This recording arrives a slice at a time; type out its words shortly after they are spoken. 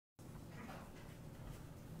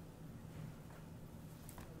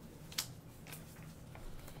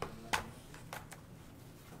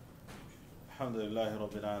الحمد لله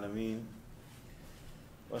رب العالمين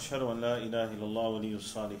وأشهد أن لا إله إلا الله ولي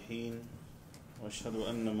الصالحين وأشهد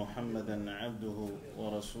أن محمدا عبده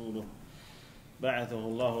ورسوله بعثه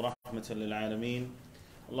الله رحمة للعالمين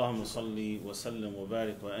اللهم صل وسلم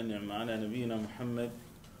وبارك وأنعم على نبينا محمد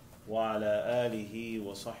وعلى آله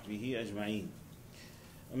وصحبه أجمعين.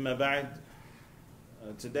 أما بعد,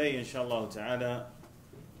 today inshallah ta'ala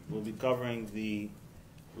we'll be covering the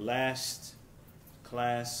last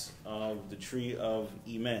class of the tree of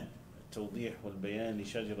Emaan, التوضيح والبيان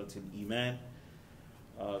لشجرة الإيمان,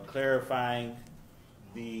 clarifying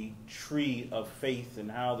the tree of faith and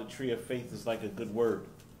how the tree of faith is like a good word.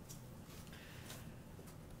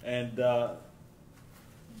 And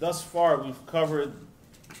thus far we've covered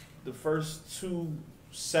the first two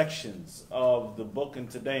sections of the book, and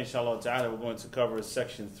today inshallah ta'ala we're going to cover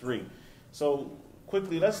section 3. So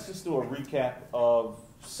quickly, let's just do a recap of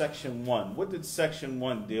section 1. What did section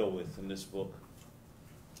 1 deal with in this book?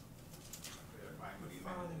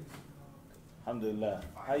 Alhamdulillah.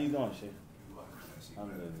 How you doing, Shaykh?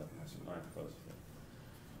 Alhamdulillah.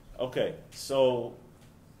 Okay, so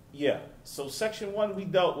so section 1 we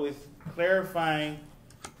dealt with clarifying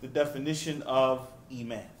the definition of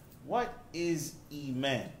Emaan. What is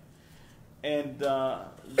Emaan? And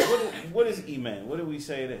what is Emaan? What do we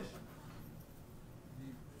say it is?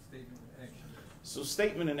 Statement and action. So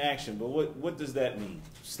statement and action, but what does that mean?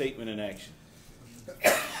 Statement and action.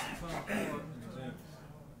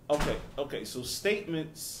 Okay, so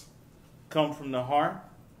statements come from the heart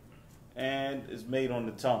and is made on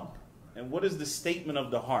the tongue. And what is the statement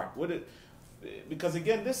of the heart? Because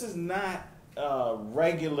again, this is not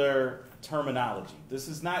regular terminology. This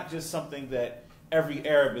is not just something that every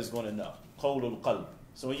Arab is going to know. Qawlul qalb.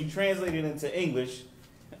 So when you translate it into English,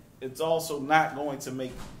 it's also not going to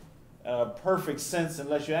make perfect sense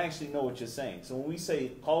unless you actually know what you're saying. So when we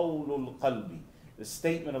say qawlul qalbi, the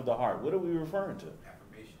statement of the heart, what are we referring to?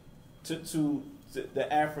 Affirmation. To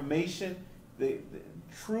the affirmation, the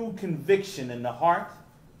true conviction in the heart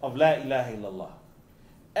of La ilaha illallah.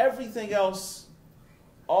 Everything else,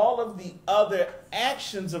 all of the other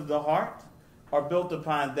actions of the heart are built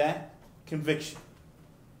upon that conviction.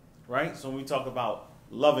 Right? So when we talk about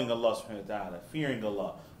loving Allah subhanahu wa ta'ala, fearing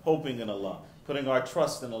Allah, hoping in Allah, putting our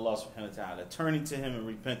trust in Allah subhanahu wa ta'ala, turning to Him in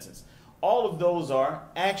repentance, all of those are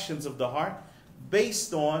actions of the heart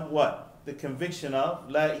based on what? The conviction of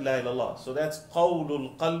La ilaha illallah. So that's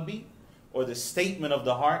qawlul qalbi, or the statement of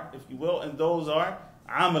the heart, if you will, and those are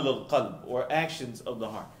amal al-qalb, or actions of the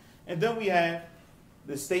heart. And then we have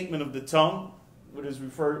the statement of the tongue,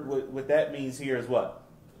 what that means here is what?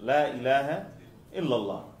 La ilaha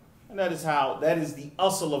illallah. And that is the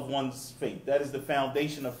asl of one's faith. That is the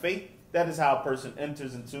foundation of faith. That is how a person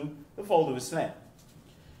enters into the fold of Islam.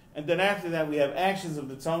 And then after that we have actions of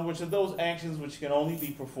the tongue, which are those actions which can only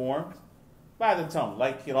be performed by the tongue,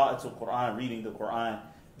 like qira'atul Quran, reading the Quran,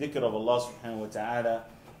 dhikr of Allah subhanahu wa ta'ala,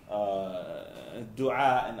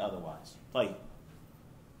 dua and otherwise. Like,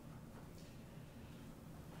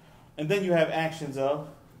 and then you have actions of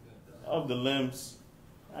the limbs,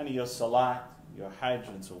 and your salat, your hajj,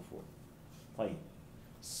 and so forth. Like,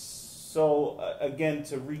 so again,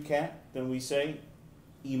 to recap, then we say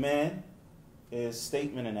Emaan is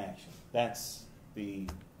statement and action. That's the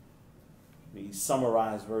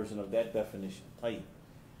summarized version of that definition. Like,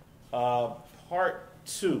 part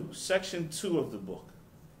 2, section 2 of the book.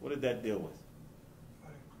 What did that deal with?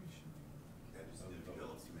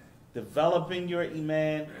 Developing your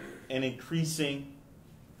Emaan and increasing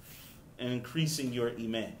your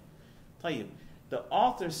Emaan. Tayyib, the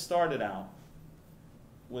author started out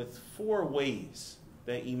with 4 ways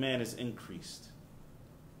that Emaan is increased.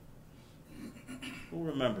 Who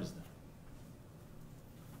remembers them?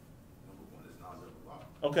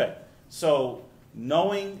 Okay, so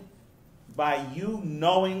by you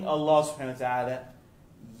knowing Allah subhanahu wa ta'ala,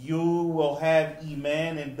 you will have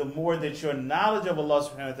Emaan, and the more that your knowledge of Allah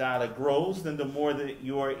subhanahu wa ta'ala grows, then the more that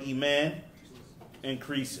your Emaan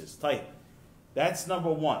increases. That's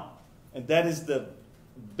number 1. And that is the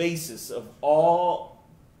basis of all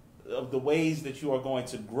of the ways that you are going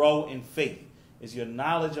to grow in faith, is your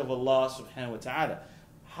knowledge of Allah subhanahu wa ta'ala.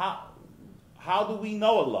 How do we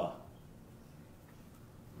know Allah?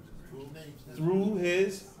 Through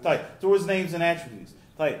His names and attributes.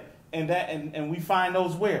 And we find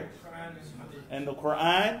those where? In the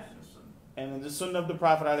Quran and in the sunnah of the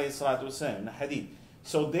Prophet alayhi salatu wasalam, in the hadith.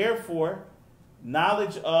 So therefore,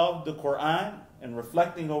 knowledge of the Quran and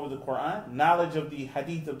reflecting over the Quran, knowledge of the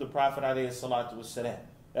hadith of the Prophet alayhi salatu wasalam.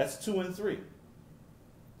 That's 2 and 3.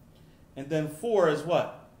 And then 4 is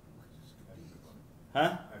what?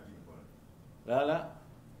 Huh? La la.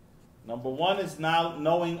 Number one is now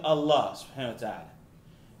knowing Allah subhanahu wa ta'ala.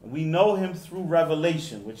 We know him through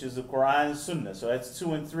revelation, which is the Quran and Sunnah. So that's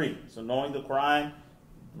 2 and 3. So knowing the Quran,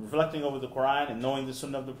 reflecting over the Quran, and knowing the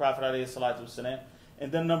Sunnah of the Prophet alayhi salatu wasalam.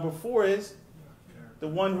 And then number 4 is the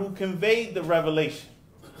one who conveyed the revelation.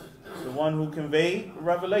 The one who conveyed the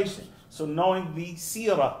revelation. So knowing the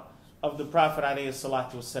seerah of the Prophet alayhi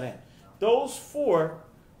salatu wasalam. Those 4,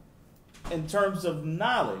 in terms of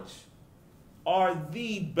knowledge, are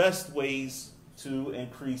the best ways to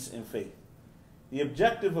increase in faith. The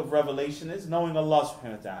objective of revelation is knowing Allah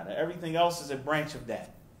subhanahu wa ta'ala. Everything else is a branch of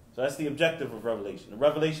that. So that's the objective of revelation. The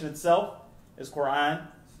revelation itself is Quran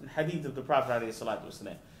and Hadith of the Prophet alayhi salatu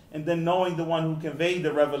wasalam. And then knowing the one who conveyed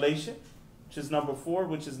the revelation, which is number 4,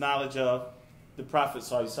 which is knowledge of the Prophet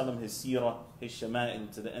sallallahu alaihi wasallam, his seerah, his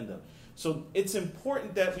shama'il, to the end of it. So it's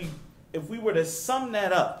important that if we were to sum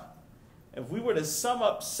that up, if we were to sum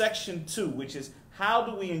up section 2, which is how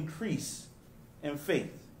do we increase in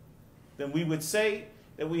faith, then we would say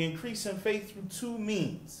that we increase in faith through 2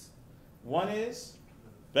 means. One is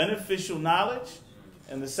beneficial knowledge,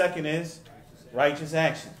 and the second is righteous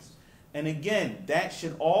actions. And again, that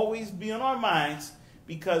should always be on our minds,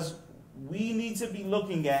 because we need to be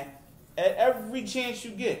looking at every chance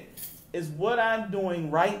you get, is what I'm doing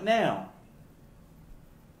right now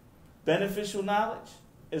beneficial knowledge?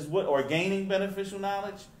 Or gaining beneficial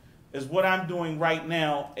knowledge? Is what I'm doing right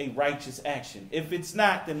now a righteous action? If it's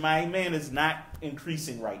not, then my iman is not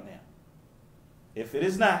increasing right now. If it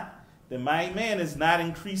is not, then my iman is not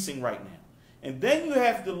increasing right now. And then you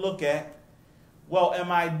have to look at, well,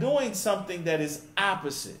 am I doing something that is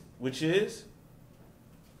opposite, which is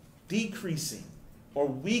decreasing or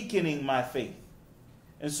weakening my faith?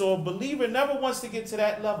 And so a believer never wants to get to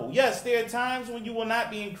that level. Yes, there are times when you will not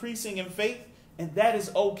be increasing in faith, and that is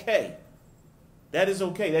okay. That is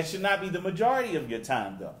okay. That should not be the majority of your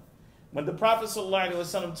time, though. When the Prophet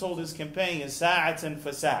ﷺ told his companions, sa'atan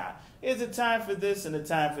fa sa'a, there's a time for this and a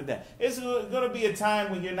time for that. It's going to be a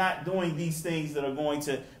time when you're not doing these things that are going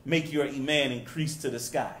to make your iman increase to the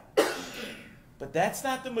sky. But that's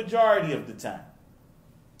not the majority of the time.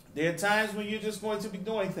 There are times when you're just going to be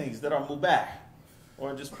doing things that are mubah,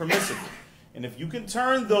 or just permissible. And if you can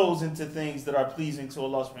turn those into things that are pleasing to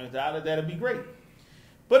Allah subhanahu wa ta'ala, that'd be great.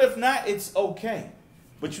 But if not, it's okay.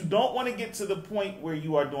 But you don't want to get to the point where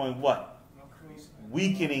you are doing what?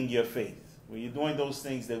 Weakening your faith. Where you're doing those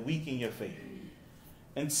things that weaken your faith.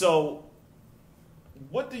 And so,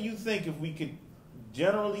 what do you think, if we could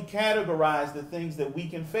generally categorize the things that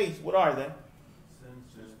weaken faith, what are they?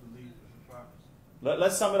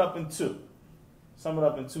 Let's sum it up in 2. Sum it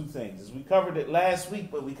up in 2 things. As we covered it last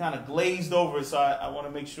week, but we kind of glazed over it, so I want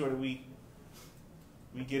to make sure that we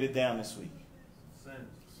get it down this week.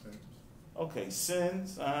 Okay,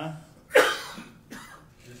 sins,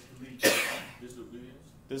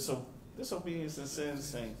 disobedience and sins,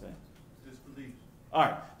 same thing. Disbelief. All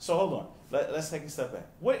right, so hold on. Let's take a step back.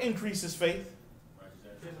 What increases faith?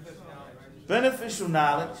 Beneficial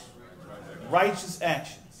knowledge, righteous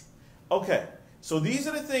actions. Okay, so these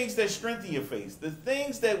are the things that strengthen your faith. The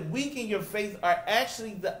things that weaken your faith are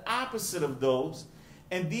actually the opposite of those,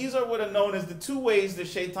 and these are what are known as the 2 ways that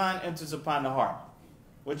shaitan enters upon the heart,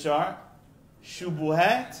 which are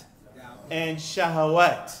shubuhat and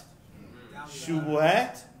shahawat.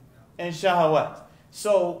 Shubuhat and shahawat.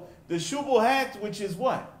 So the shubuhat, which is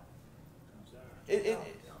what?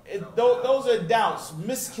 Those are doubts,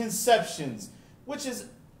 misconceptions, which is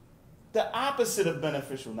the opposite of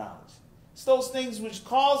beneficial knowledge. It's those things which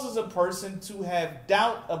causes a person to have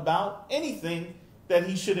doubt about anything that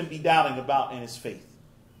he shouldn't be doubting about in his faith.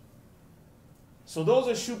 So those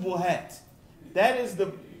are shubuhat. That is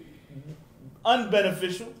the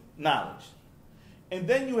unbeneficial knowledge. And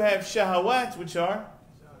then you have shahawat, which are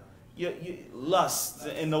your lusts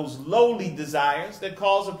and those lowly desires that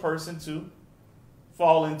cause a person to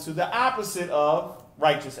fall into the opposite of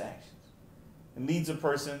righteous actions and leads a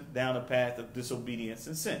person down a path of disobedience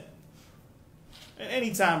and sin. And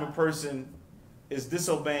anytime a person is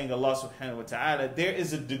disobeying Allah subhanahu wa ta'ala, there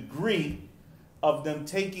is a degree of them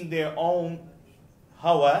taking their own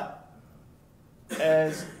hawa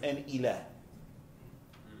as an ilah.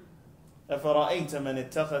 أَفَرَأَيْتَ مَنِ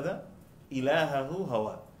اتَّخَذَ إِلَهَهُ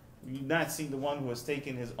هَوَى. You not see the one who has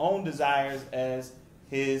taken his own desires as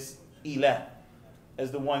his ilah,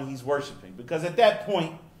 as the one he's worshiping. Because at that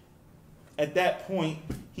point,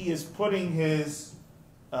 he is putting his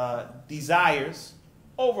desires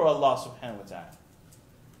over Allah subhanahu wa ta'ala.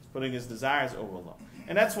 He's putting his desires over Allah.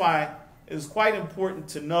 And that's why it is quite important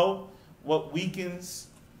to know what weakens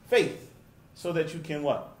faith, so that you can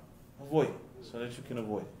what? Avoid it. So that you can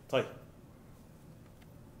avoid it. Tahir.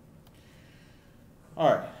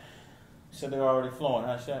 All right. So they're already flowing,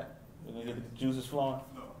 huh, Shaq? We're going to get the juices flowing?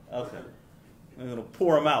 No. Okay. We're going to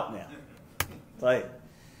pour them out now. Right.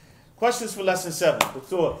 Questions for lesson 7.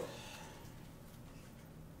 Doctor.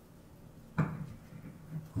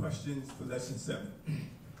 Questions for lesson 7.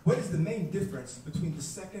 What is the main difference between the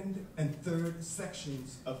second and third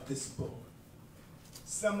sections of this book?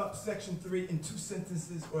 Sum up section 3 in 2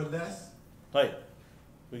 sentences or less. Right.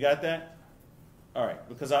 We got that? All right.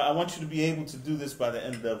 Because I want you to be able to do this by the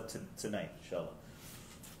end of tonight, inshallah.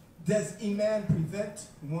 Does Emaan prevent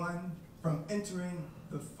one from entering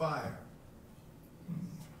the fire?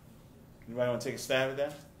 Anybody want to take a stab at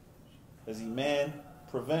that? Does Emaan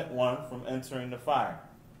prevent one from entering the fire?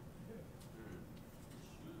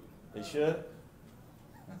 They should?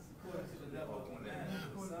 Some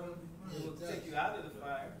will take you out of the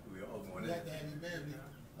fire.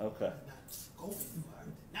 Okay.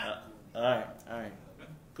 All right.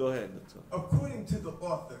 Go ahead, Doctor. According to the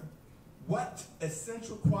author, what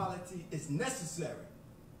essential quality is necessary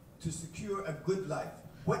to secure a good life?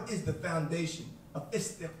 What is the foundation of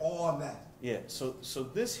istiqamah? Yeah, so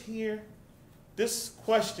this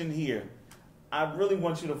question here, I really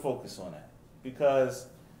want you to focus on that. Because,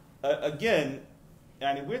 again,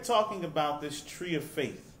 we're talking about this tree of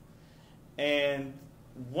faith. And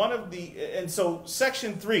so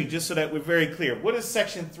section 3, just so that we're very clear, what is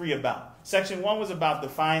section 3 about? Section 1 was about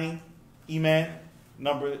defining Emaan.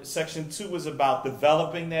 Section 2 was about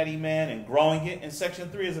developing that Emaan and growing it. And section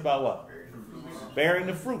 3 is about what? Bearing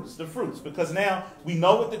the fruits. Because now we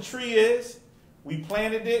know what the tree is. We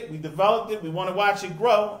planted it. We developed it. We want to watch it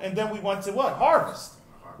grow. And then we want to what? Harvest.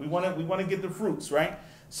 We want to get the fruits, right?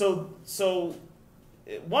 So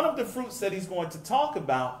one of the fruits that he's going to talk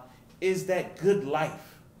about is that good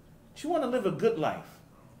life. You want to live a good life.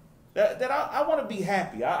 That I want to be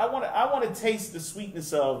happy. I want to taste the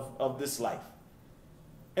sweetness of this life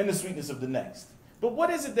and the sweetness of the next. But what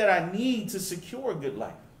is it that I need to secure a good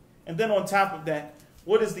life? And then on top of that,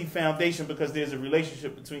 what is the foundation? Because there's a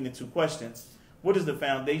relationship between the two questions. What is the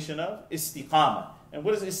foundation of? Istiqamah. And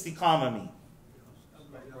what does istiqamah mean?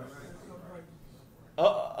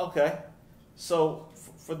 Okay. So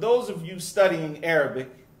for those of you studying Arabic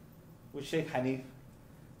with Sheikh Hanif,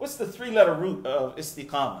 what's the 3-letter root of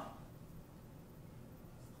istiqamah?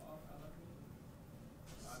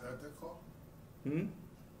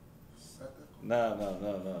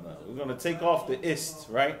 No. We're going to take off the ist,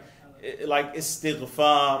 right? Like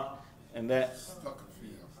istighfar and that.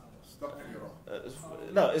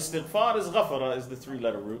 No, istighfar is ghafara is the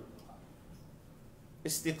 3-letter root.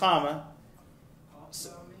 Istiqamah.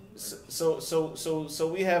 So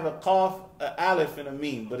we have a qaf, a alif, and a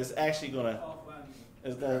meme, but it's actually going to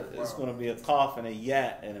be a qaf and a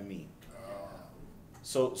ya and a meme.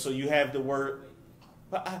 So you have the word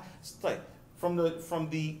from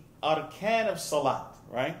the arkan of salat,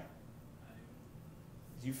 right?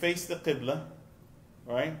 You face the qibla,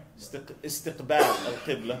 right? Istiqbal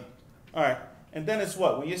al-qibla. All right. And then it's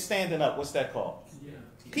what? When you're standing up, what's that called?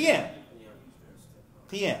 Qiyam.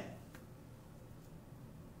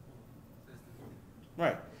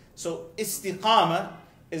 Right. So istiqamah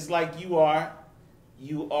is like you are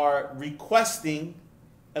requesting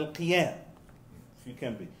al-qiyam, if you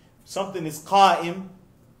can be. Something is qa'im,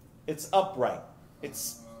 it's upright.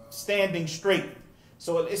 It's standing straight.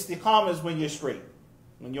 So al-istiqamah is when you're straight,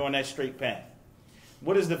 when you're on that straight path.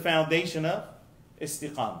 What is the foundation of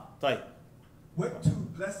istiqamah? Tayyib. What 2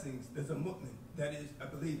 blessings does a mu'min, that is a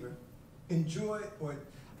believer, enjoy or...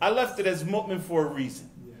 I left it as mu'min for a reason,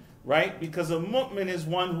 right? Because a mu'min is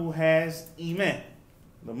one who has Emaan.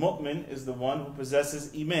 The mu'min is the one who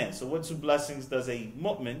possesses Emaan. So what 2 blessings does a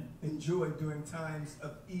mu'min enjoy during times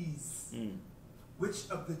of ease? Which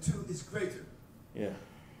of the 2 is greater? Yeah.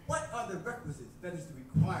 What are the requisites, that is the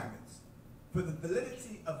requirements, for the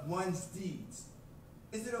validity of one's deeds?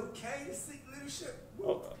 Is it okay to seek leadership?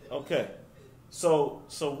 Okay. So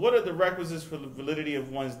what are the requisites for the validity of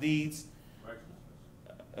one's deeds?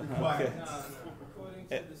 Okay.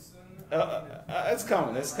 It's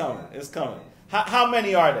coming. How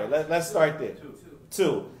many are there? Let's start there.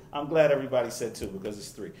 2. I'm glad everybody said 2 because it's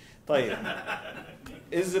 3.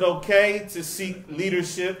 Is it okay to seek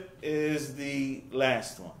leadership? Is the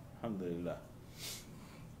last one. Alhamdulillah.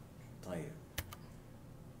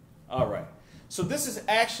 All right. So this is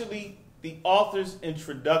actually the author's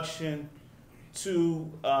introduction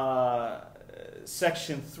to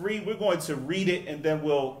section 3. We're going to read it and then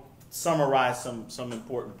we'll summarize some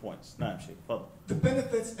important points. The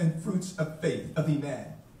benefits and fruits of faith, of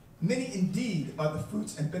Emaan. Many indeed are the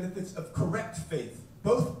fruits and benefits of correct faith,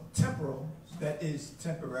 both temporal, that is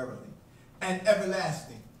temporarily, and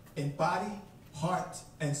everlasting, in body heart,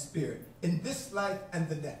 and spirit, in this life and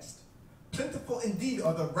the next. Plentiful indeed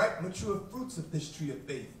are the ripe, mature fruits of this tree of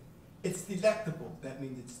faith. It's delectable, that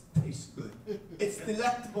means it tastes good. It's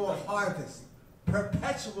delectable harvest,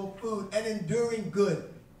 perpetual food, and enduring good,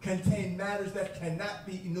 contain matters that cannot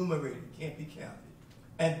be enumerated, can't be counted,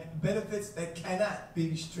 and benefits that cannot be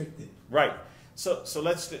restricted. Right. So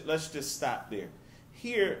let's just stop there.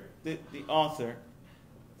 Here, the author,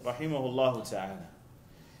 rahimahullah ta'ala,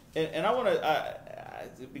 and I want to,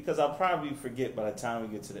 because I'll probably forget by the time we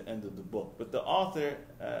get to the end of the book, but the author,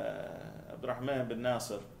 Abdurrahman bin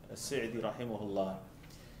Nasir al-Sa'di rahimahullah,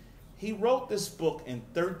 he wrote this book in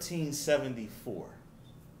 1374.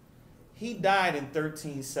 He died in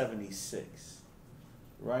 1376,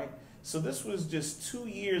 right? So this was just 2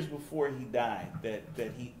 years before he died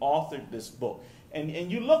that he authored this book.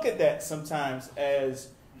 And you look at that sometimes as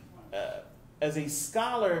a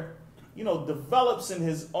scholar, develops in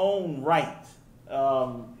his own right.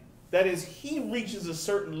 That is, he reaches a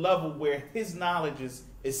certain level where his knowledge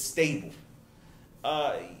is stable.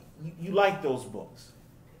 You like those books.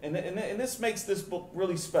 And this makes this book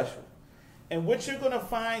really special. And what you're going to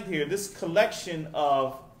find here, this collection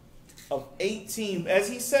of 18, as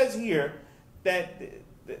he says here, that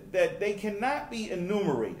they cannot be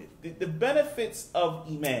enumerated. The benefits of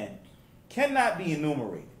Emaan cannot be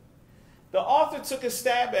enumerated. The author took a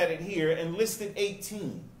stab at it here and listed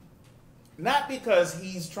 18. Not because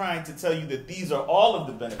he's trying to tell you that these are all of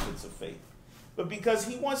the benefits of faith, but because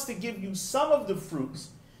he wants to give you some of the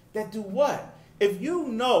fruits that do what? If you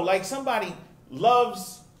know, like somebody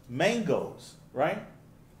loves mangoes, right?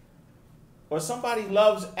 Or somebody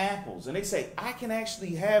loves apples, and they say, I can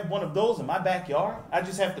actually have one of those in my backyard. I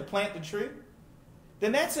just have to plant the tree.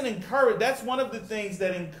 Then that's one of the things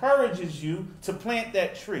that encourages you to plant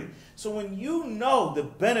that tree. So when you know the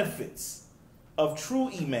benefits of true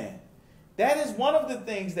Emaan, that is one of the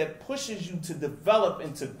things that pushes you to develop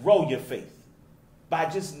and to grow your faith, by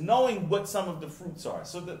just knowing what some of the fruits are.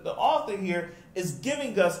 So the author here is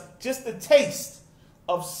giving us just a taste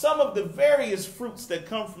of some of the various fruits that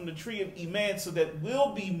come from the tree of Emaan, so that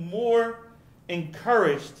we'll be more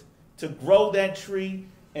encouraged to grow that tree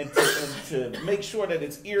and to make sure that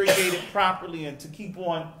it's irrigated properly, and to keep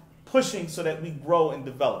on pushing so that we grow and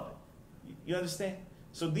develop it. You understand?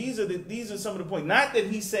 So these are some of the points. Not that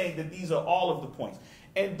he's saying that these are all of the points.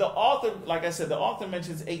 And the author, like I said, the author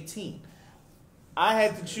mentions 18. I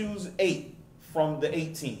had to choose 8 from the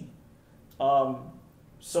 18.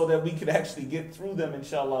 So that we could actually get through them,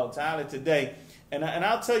 inshallah ta'ala, today. And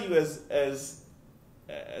I'll tell you, as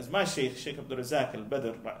my Shaykh Abdul Razak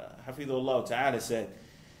al-Badr, hafidhullah ta'ala, said,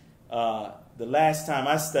 the last time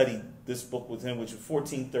I studied this book with him, which was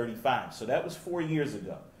 1435, so that was 4 years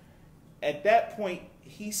ago. At that point,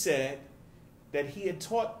 he said that he had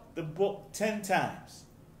taught the book 10 times.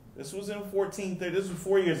 This was in 1430, this was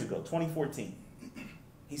 4 years ago, 2014.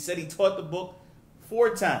 He said he taught the book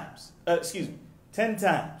 10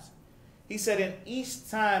 times. He said, and each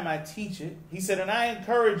time I teach it, he said, and I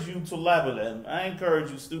encourage you to label, I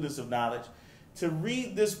encourage you, students of knowledge, to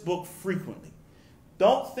read this book frequently.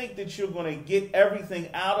 Don't think that you're going to get everything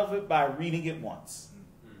out of it by reading it once.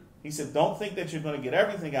 He said, don't think that you're going to get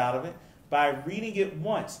everything out of it by reading it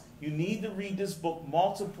once. You need to read this book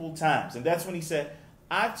multiple times. And that's when he said,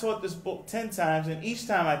 I've taught this book 10 times, and each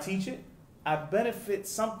time I teach it, I benefit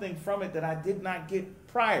something from it that I did not get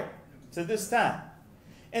prior to this time.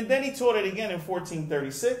 And then he taught it again in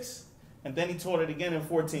 1436, and then he taught it again in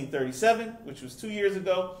 1437, which was 2 years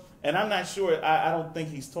ago. And I'm not sure, I don't think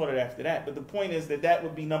he's taught it after that, but the point is that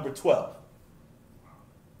would be number 12.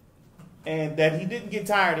 And that he didn't get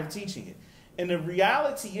tired of teaching it. And the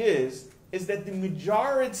reality is that the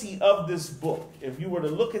majority of this book, if you were to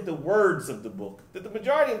look at the words of the book, that the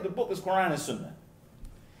majority of the book is Quran and Sunnah.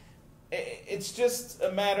 It's just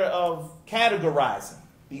a matter of categorizing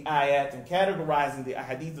the ayat and categorizing the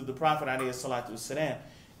hadith of the Prophet ﷺ,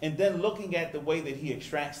 and then looking at the way that he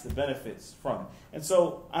extracts the benefits from it. And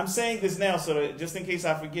so I'm saying this now so that just in case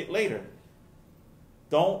I forget later,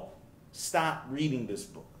 don't stop reading this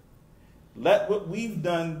book. Let what we've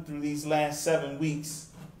done through these last 7 weeks,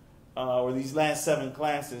 or these last 7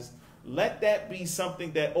 classes, let that be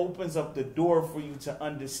something that opens up the door for you to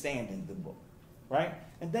understanding the book, right?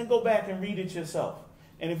 And then go back and read it yourself.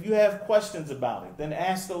 And if you have questions about it, then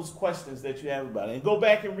ask those questions that you have about it. And go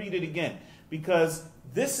back and read it again. Because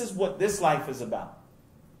this is what this life is about.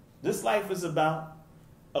 This life is about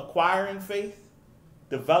acquiring faith,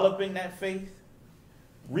 developing that faith,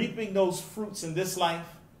 reaping those fruits in this life,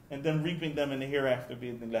 and then reaping them in the hereafter,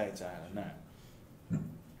 bi'idhnillahi ta'ala.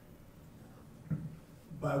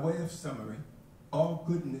 By way of summary, all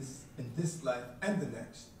goodness in this life and the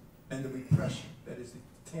next, and the repression, that is the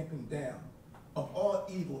tamping down, of all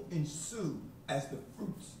evil ensue as the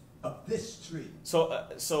fruits of this tree.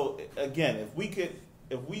 So again, if we're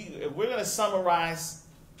going to summarize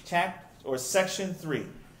section 3,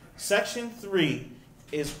 section 3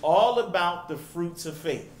 is all about the fruits of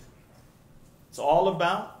faith. It's all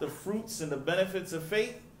about the fruits and the benefits of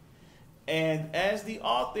faith. And as the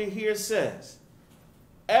author here says,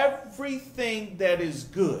 everything that is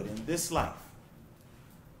good in this life,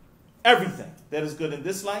 everything that is good in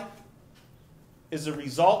this life is a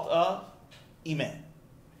result of Emaan.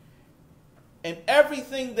 And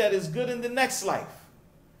everything that is good in the next life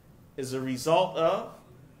is a result of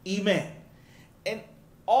Emaan. And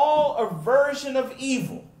all aversion of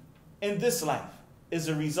evil in this life is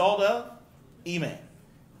a result of Emaan.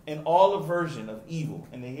 And all aversion of evil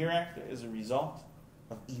in the hereafter is a result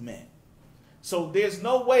of Emaan. So there's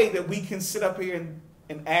no way that we can sit up here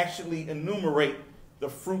and actually enumerate the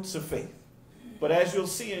fruits of faith. But as you'll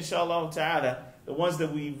see, inshallah ta'ala, the ones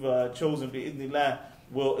that we've chosen, bi'idhnillah,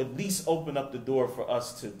 will at least open up the door for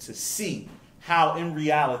us to see how in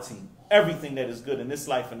reality everything that is good in this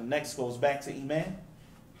life and the next goes back to Emaan,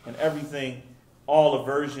 and everything, all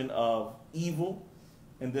aversion of evil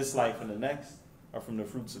in this life and the next are from the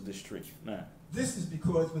fruits of this tree. Now, this is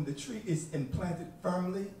because when the tree is implanted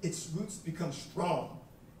firmly, its roots become strong.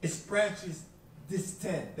 Its branches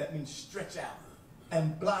distend, that means stretch out,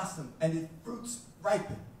 and blossom, and its fruits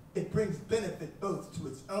ripen. It brings benefit both to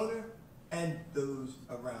its owner and those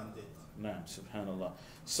around it. Naam, subhanallah.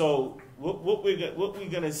 So what we're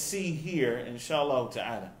going to see here, inshallah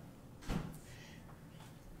ta'ala,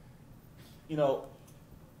 you know,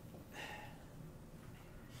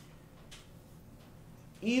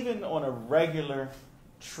 even on a regular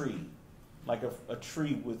tree, like a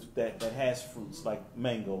tree with that has fruits, like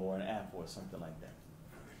mango or an apple or something like that,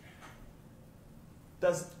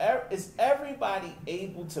 is everybody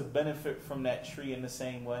able to benefit from that tree in the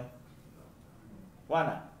same way? Why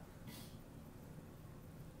not?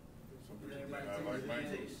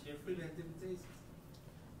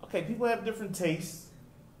 Okay, people have different tastes.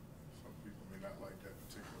 Some people may not like that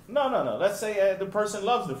particular. No. Let's say the person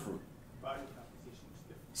loves the fruit. Body composition is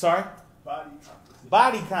different. Sorry? Body composition.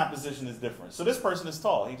 Body composition is different. So this person is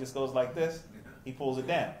tall. He just goes like this. He pulls it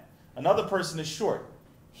down. Another person is short.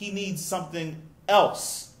 He needs something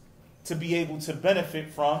else to be able to benefit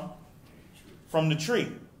from the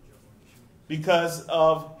tree because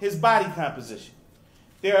of his body composition.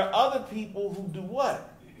 There are other people who do what?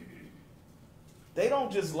 They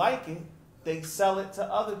don't just like it. They sell it to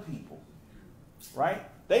other people. Right?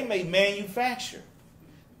 They may manufacture.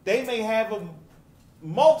 They may have a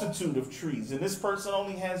multitude of trees, and this person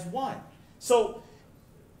only has one. So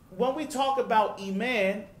when we talk about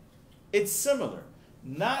Emaan, it's similar.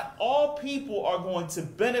 Not all people are going to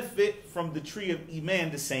benefit from the tree of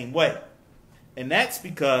Emaan the same way. And that's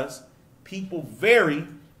because people vary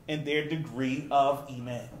in their degree of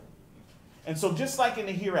Emaan. And so just like in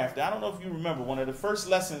the hereafter, I don't know if you remember, one of the first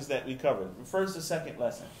lessons that we covered, the first or second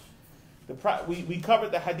lesson, we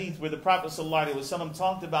covered the hadith where the Prophet ﷺ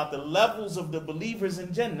talked about the levels of the believers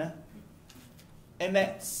in Jannah, and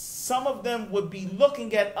that some of them would be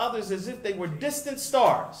looking at others as if they were distant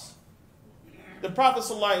stars. The Prophet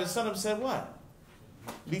ﷺ said what?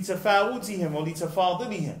 لِتَفَاوُتِهِمْ or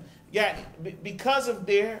لِتَفَاضِلِهِمْ. Yeah, because of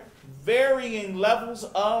their varying levels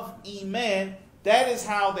of Emaan, that is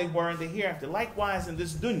how they were in the hereafter. Likewise in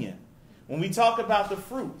this dunya, when we talk about the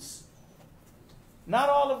fruits, not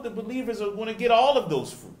all of the believers are going to get all of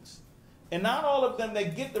those fruits. And not all of them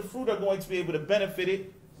that get the fruit are going to be able to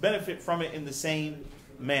benefit from it in the same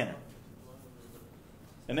manner.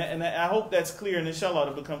 And I hope that's clear, and inshallah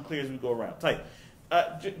it'll become clear as we go around. Type.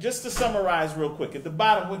 Just to summarize real quick, at the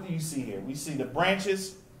bottom, what do you see here? We see the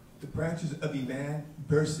branches. The branches of Emaan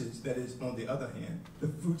versus, that is, on the other hand, the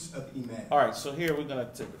fruits of Emaan. All right, so here we're going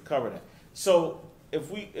to cover that. So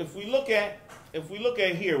if we look at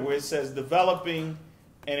here where it says developing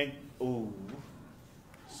and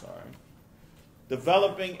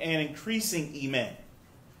increasing Emaan.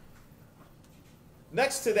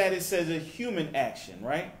 Next to that it says a human action,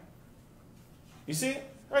 right? You see it?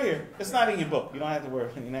 Right here. It's not in your book. You don't have to worry.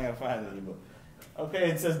 You're not going to find it in your book. Okay,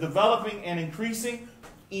 it says developing and increasing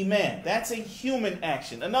Emaan. That's a human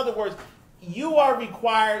action. In other words, you are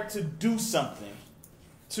required to do something.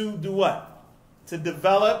 To do what? To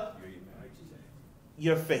develop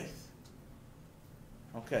your faith.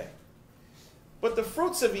 Okay. But the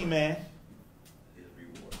fruits of Emaan,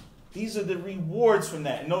 these are the rewards from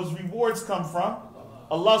that. And those rewards come from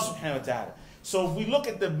Allah subhanahu wa ta'ala. So if we look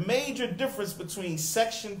at the major difference between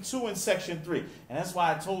section 2 and section 3, and that's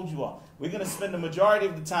why I told you all, we're going to spend the majority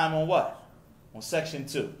of the time on what? On section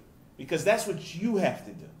 2. Because that's what you have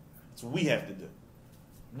to do. That's what we have to do.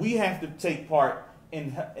 We have to take part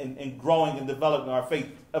in growing and developing our faith.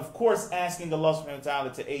 Of course, asking Allah subhanahu wa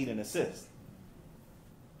ta'ala to aid and assist.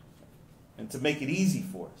 And to make it easy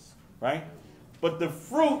for us. Right? But the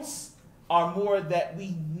fruits are more that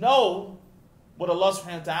we know what Allah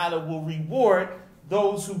subhanahu wa ta'ala will reward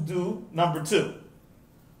those who do, number 2.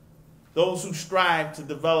 Those who strive to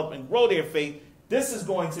develop and grow their faith, this is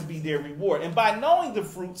going to be their reward. And by knowing the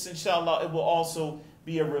fruits, inshallah, it will also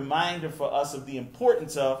be a reminder for us of the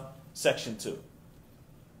importance of section 2.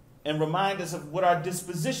 And remind us of what our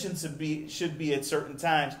disposition should be at certain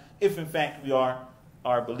times, if in fact we are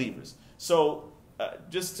believers. So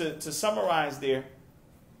just to summarize there,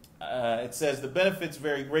 it says the benefits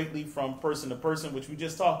vary greatly from person to person, which we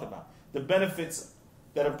just talked about. The benefits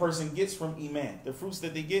that a person gets from Emaan, the fruits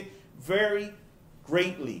that they get, vary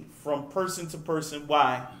greatly from person to person.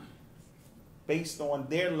 Why? Based on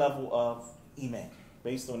their level of Emaan.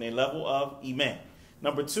 Based on their level of Emaan.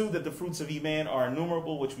 Number 2, that the fruits of Emaan are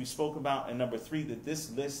innumerable, which we spoke about. And number 3, that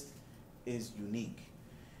this list is unique.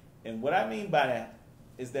 And what I mean by that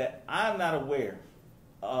is that I'm not aware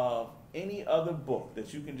of any other book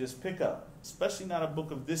that you can just pick up, especially not a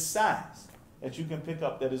book of this size, that you can pick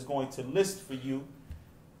up that is going to list for you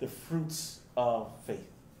the fruits of faith.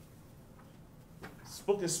 This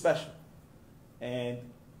book is special. And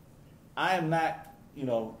I am not,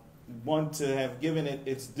 one to have given it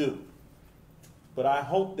its due. But I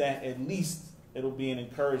hope that at least it'll be an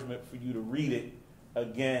encouragement for you to read it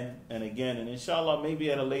again and again. And inshallah,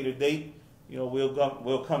 maybe at a later date,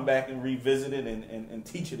 we'll come back and revisit it and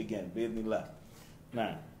teach it again. Bismillah.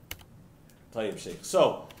 Now, Tahir Shaykh.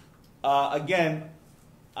 So, again,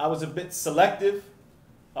 I was a bit selective.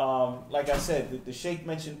 Like I said, the Shaykh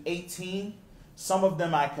mentioned 18. Some of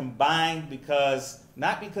them I combined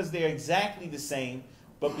not because they're exactly the same,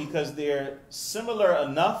 but because they're similar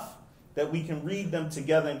enough that we can read them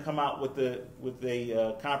together and come out with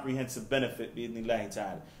a comprehensive benefit, bi'idhnillahi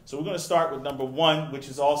ta'ala. So we're going to start with number 1, which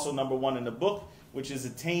is also number 1 in the book, which is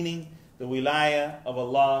attaining the wilayah of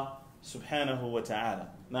Allah subhanahu wa ta'ala.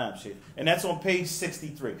 Naam, Shaykh. And that's on page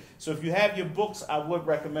 63. So if you have your books, I would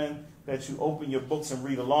recommend that you open your books and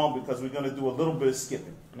read along, because we're going to do a little bit of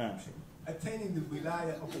skipping. Naam, Shaykh. Attaining the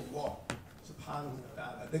wilayah of Allah subhanahu wa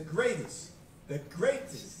ta'ala, the greatest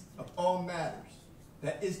of all matters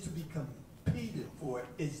that is to be competed for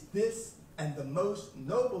is this, and the most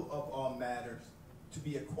noble of all matters to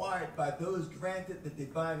be acquired by those granted the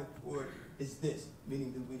divine accord is this,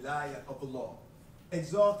 meaning the wilayah of Allah.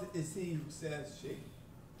 Exalted is he who says, Shaykh.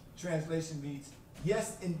 Translation reads,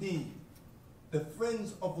 yes, indeed, the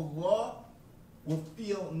friends of Allah will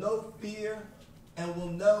feel no fear and will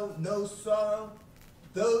know no sorrow,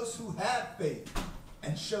 those who have faith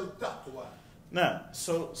and show taqwa. Now,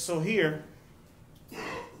 so here,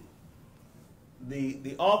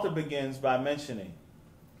 the author begins by mentioning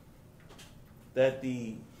that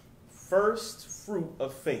the first fruit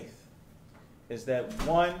of faith is that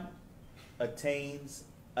one attains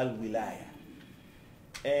al-wilayah.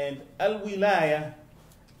 And al-wilayah,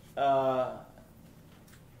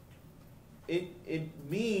 it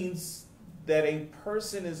means that a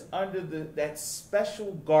person is under that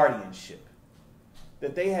special guardianship,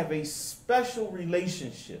 that they have a special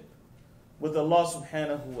relationship with Allah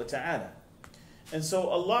subhanahu wa ta'ala. And so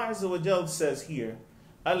Allah Azza wa Jal says here,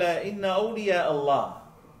 Ala inna awliya Allah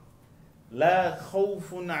la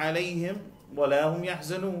khawfun alayhim wa la hum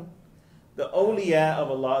yahzanun. The awliya of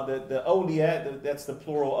Allah, the awliya, that's the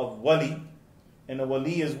plural of wali, and a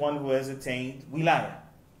wali is one who has attained wilayah.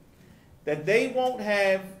 That they won't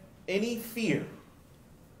have any fear.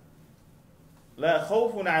 La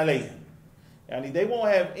khawfun alayhim. Yani they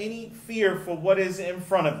won't have any fear for what is in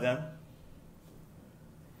front of them.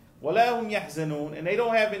 وَلَا هُمْ يَحْزَنُونَ, and they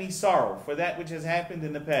don't have any sorrow for that which has happened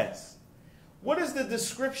in the past. What is the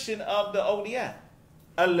description of the awliya?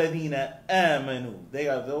 الَّذِينَ آمَنُوا. They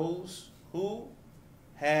are those who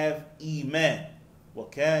have Emaan.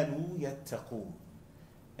 وَكَانُوا يَتَّقُونَ.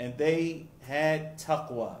 And they had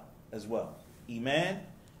taqwa as well. Emaan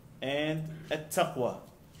and at-taqwa.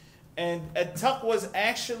 And at-taqwa is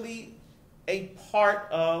actually a part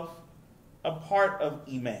of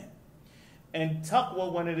Emaan. And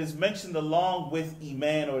taqwa, when it is mentioned along with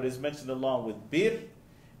Emaan, or it is mentioned along with bir,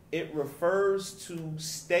 it refers to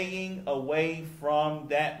staying away from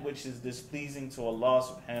that which is displeasing to Allah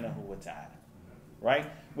subhanahu wa ta'ala. Right?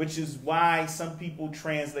 Which is why some people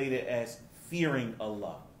translate it as fearing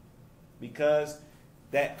Allah. Because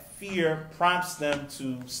that fear prompts them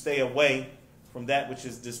to stay away from that which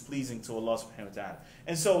is displeasing to Allah subhanahu wa ta'ala.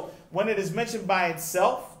 And so when it is mentioned by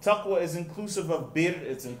itself, taqwa is inclusive of bir,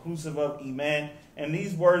 it's inclusive of iman, and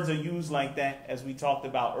these words are used like that as we talked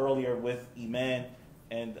about earlier with iman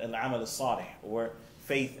and al-amal as-salih, or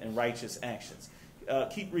faith and righteous actions.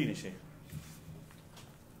 Keep reading, Shaykh.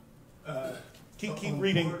 Keep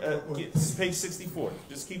reading. Page 64.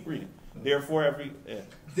 Just keep reading. Therefore,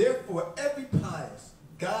 every pious,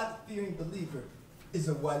 God-fearing believer is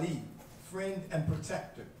a wali, friend and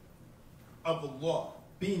protector of Allah,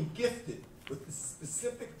 being gifted with the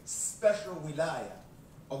specific, special wilayah.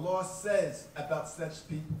 Allah says about such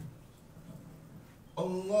people,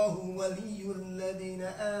 Allahu waliyyu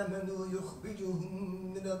alladhina amanu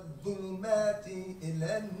yukhrijuhum min adh-dhulumati ila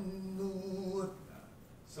an-nur.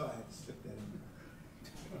 Sorry, I had to slip that in.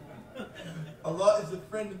 Allah is the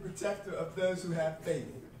friend and protector of those who have faith.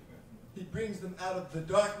 He brings them out of the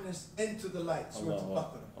darkness into the light.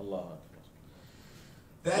 Allah.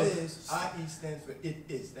 That is, I.e. stands for it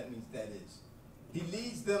is. That means that is. He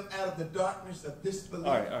leads them out of the darkness of disbelief.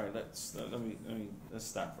 All right. Let's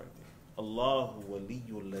stop right there. Allahu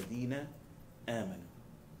waliyyu alladhina amanu.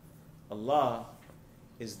 Allah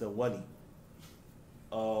is the wali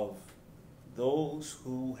of those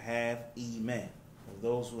who have iman. Of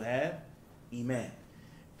those who have iman.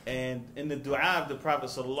 And in the dua of the Prophet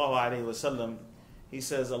sallallahu alaihi wasallam, he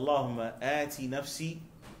says, Allahumma ati nafsi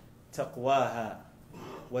taqwaha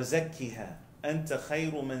wa zakkiha anta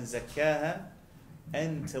khayru man zakkaha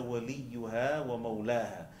anta waliyuha wa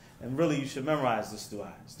mawlaha. And really you should memorize this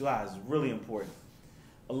dua. This dua is really important.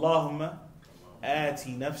 Allahumma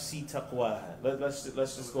ati nafsi taqwaha. Let's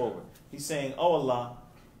just go over it. He's saying, oh Allah,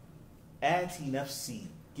 ati nafsi,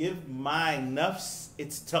 give my nafs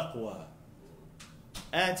its taqwa.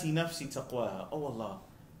 Ati nafsi taqwaha. Oh Allah,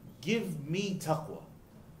 give me taqwa.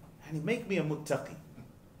 And make me a muttaqi.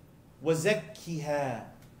 Wa zakkiha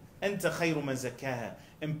anta khayru man zakkaha.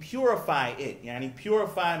 And purify it. Yani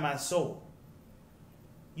purify my soul.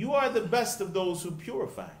 You are the best of those who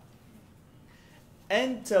purify.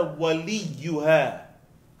 Anta waliyuha.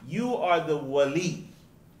 You are the wali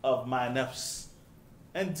of my nafs.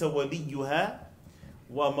 Anta waliyuha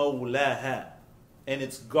wa mawlaha. And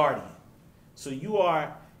its guardian. So you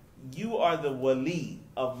are the wali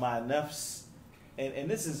of my nafs. And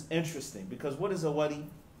this is interesting because what is a wali?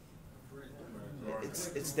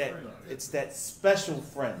 It's that special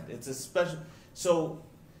friend. It's a special. So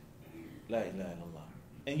la ilaha illallah.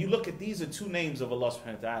 And you look at, these are two names of Allah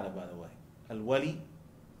subhanahu wa ta'ala, by the way. Al-Wali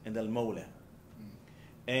and Al-Mawla.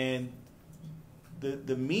 And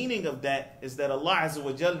the meaning of that is that Allah Azza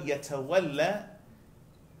wa Jal yatawalla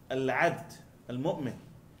al-abd, al-mu'min.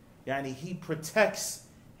 Yani He protects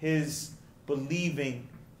His believing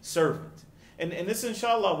servant. And this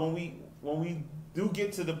inshallah, when we do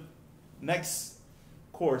get to the next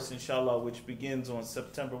course, inshallah, which begins on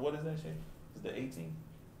September, what is that, Shaykh? Is it the 18th?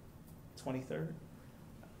 23rd?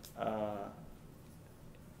 I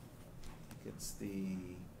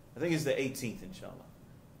think it's the 18th, inshallah.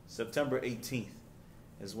 September 18th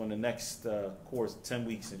is when the next course, 10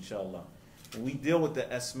 weeks, inshallah. When we deal with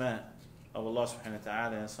the asma of Allah subhanahu wa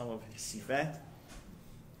ta'ala and some of His sifat,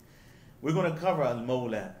 we're going to cover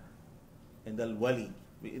al-mawla and al-wali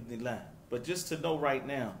bi'idhnillah. But just to know right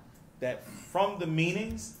now that from the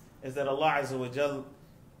meanings is that Allah Azza wa Jal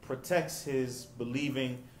protects His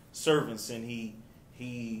believing servants, and He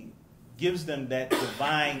gives them that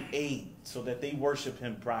divine aid so that they worship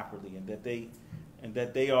Him properly, and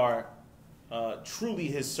that they are truly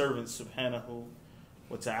His servants, subhanahu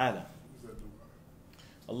wa ta'ala.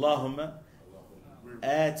 Allahumma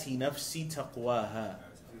ati nafsi taqwaha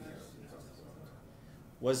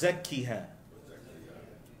wa zakkiha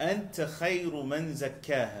anta khayru man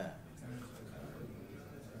zakkaha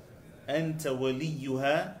anta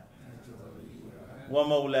waliyuha wa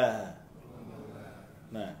mawlaha.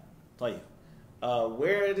 Nah, طيب.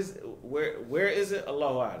 Where is it?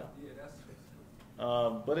 Allahu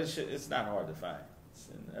A'lam. But it's not hard to find. It's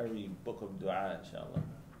in every book of dua, inshallah.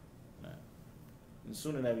 Nah. In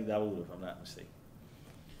Sunan Abi Dawud, if I'm not mistaken.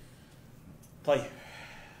 طيب.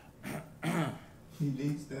 He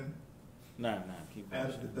leads them keep out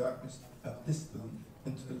of the darkness of disbelief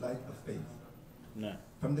into the light of faith. Nah.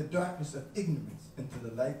 From the darkness of ignorance into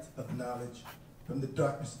the light of knowledge. From the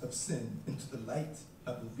darkness of sin into the light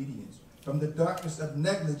of obedience. From the darkness of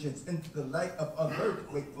negligence into the light of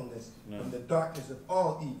alert wakefulness. No. From the darkness of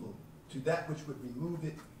all evil to that which would remove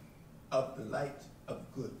it of the light of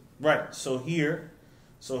good. Right. So here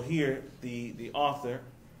the author,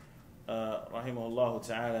 rahimahullah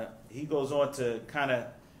ta'ala, he goes on to kind of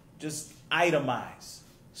just itemize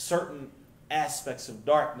certain aspects of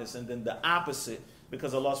darkness, and then the opposite,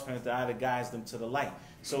 because Allah subhanahu wa ta'ala guides them to the light.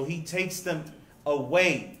 So he takes them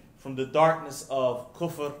away from the darkness of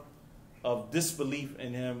kufr, of disbelief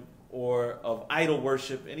in him, or of idol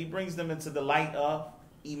worship, and he brings them into the light of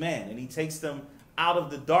Emaan, and he takes them out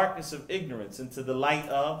of the darkness of ignorance into the light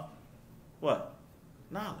of what?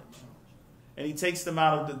 Knowledge. And he takes them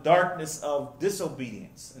out of the darkness of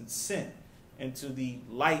disobedience and sin into the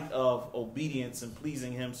light of obedience and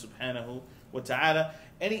pleasing him subhanahu wa ta'ala.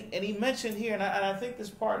 And he mentioned here, and I think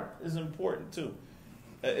this part is important too.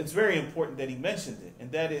 It's very important that he mentioned it,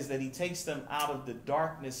 and that is that he takes them out of the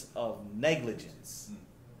darkness of negligence.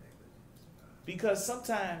 Because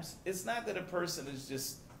sometimes it's not that a person is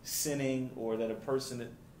just sinning, or that a person,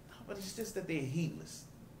 but it's just that they're heedless,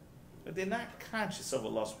 that they're not conscious of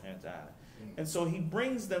Allah subhanahu wa ta'ala. And so he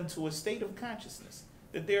brings them to a state of consciousness,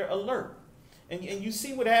 that they're alert. And you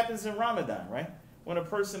see what happens in Ramadan, right? When a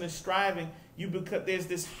person is striving, there's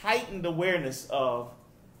this heightened awareness of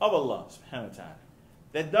Allah subhanahu wa ta'ala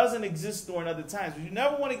that doesn't exist during other times. You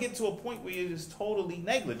never want to get to a point where you're just totally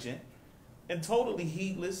negligent and totally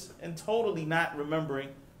heedless and totally not remembering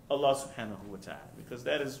Allah subhanahu wa ta'ala, because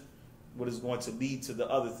that is what is going to lead to the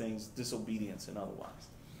other things, disobedience and otherwise.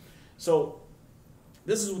 So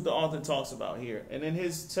this is what the author talks about here. And in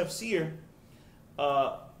his tafsir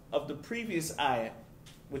of the previous ayat,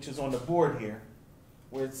 which is on the board here,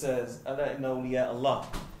 where it says, أَلَا إِنَّ أَوْلِيَاءَ اللَّهِ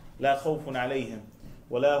لَا خَوْفٌ عَلَيْهِمْ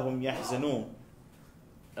وَلَا هُمْ يَحْزَنُونَ.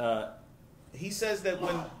 He says that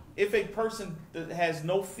if a person has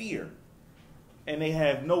no fear and they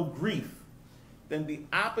have no grief, then the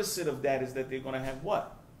opposite of that is that they're going to have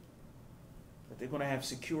what? That they're going to have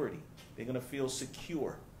security. They're going to feel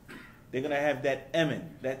secure. They're going to have that eman,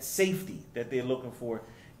 that safety that they're looking for.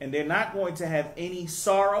 And they're not going to have any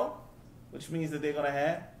sorrow, which means that they're going to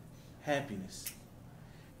have happiness.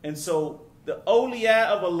 And so the awliya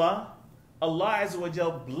of Allah, Allah Azza wa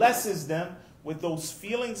Jal blesses them with those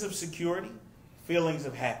feelings of security, feelings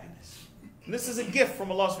of happiness. And this is a gift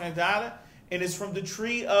from Allah subhanahu wa ta'ala, and it's from the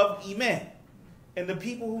tree of Emaan. And the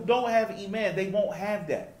people who don't have Emaan, they won't have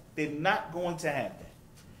that. They're not going to have that.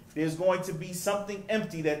 There's going to be something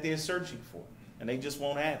empty that they're searching for, and they just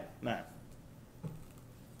won't have it.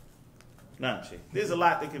 Nah, Shaykh. There's a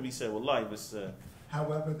lot that can be said. Wallahi, but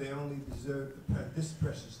however, they only deserve this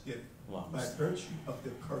precious gift by virtue of the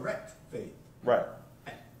correct faith. Right.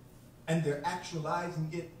 And they're actualizing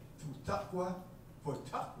it through taqwa, for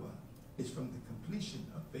taqwa is from the completion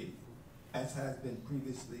of faith, as has been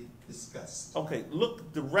previously discussed. Okay,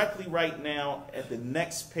 look directly right now at the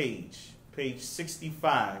next page, page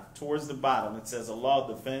 65, towards the bottom. It says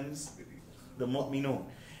Allah defends the mu'minun.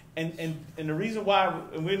 And the reason why,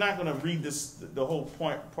 and we're not going to read this, the whole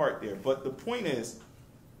part there, but the point is,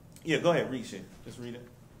 yeah, go ahead, read it. Just read it.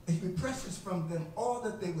 He represses from them all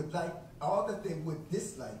that they would like, all that they would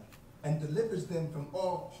dislike, and delivers them from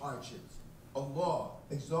all hardships. Allah,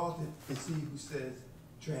 exalted is he who says,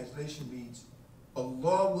 translation reads,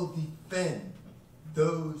 Allah will defend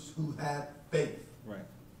those who have faith. Right.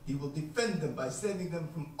 He will defend them by saving them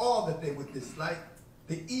from all that they would dislike,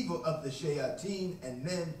 the evil of the shayateen and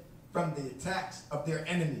men, from the attacks of their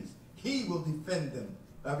enemies. He will defend them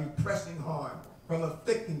by repressing harm, from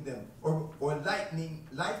afflicting them, or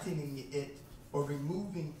lightening it, or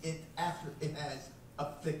removing it after it has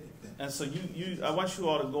afflicted them. And so I want you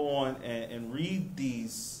all to go on and read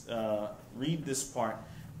these, read this part.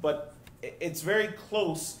 But it's very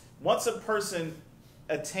close. Once a person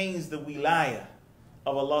attains the wilayah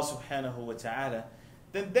of Allah subhanahu wa ta'ala,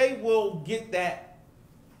 then they will get that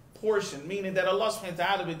portion, meaning that Allah subhanahu wa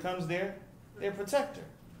ta'ala becomes their protector.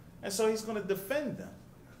 And so he's going to defend them.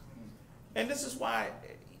 And this is why,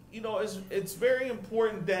 it's very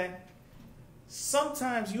important that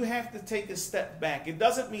sometimes you have to take a step back. It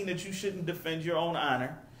doesn't mean that you shouldn't defend your own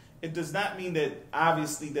honor. It does not mean that,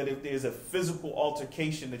 obviously, that if there's a physical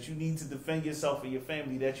altercation that you need to defend yourself or your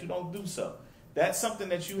family, that you don't do so. That's something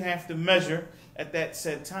that you have to measure at that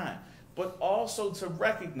said time. But also to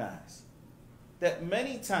recognize that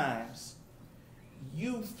many times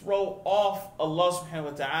you throw off Allah subhanahu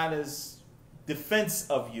wa ta'ala's defense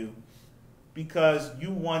of you because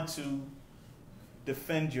you want to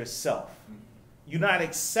defend yourself. You're not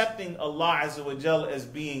accepting Allah Azza wa Jal as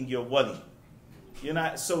being your wali. You're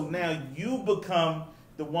not, so now you become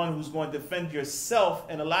the one who's going to defend yourself,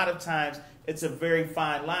 and a lot of times it's a very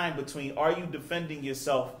fine line between, are you defending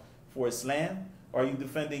yourself for Islam, or are you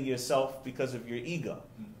defending yourself because of your ego?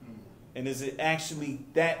 And is it actually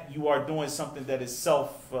that you are doing something that is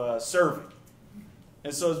self-serving?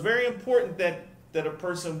 And so it's very important that a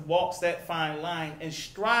person walks that fine line and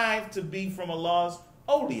strive to be from Allah's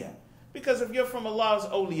awliya. Because if you're from Allah's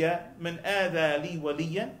awliya, man adha li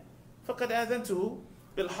waliyan, faqad adhantuhu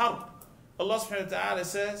bil harb. Allah subhanahu wa ta'ala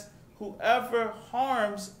says, whoever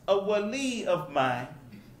harms a wali of mine,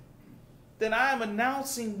 then I am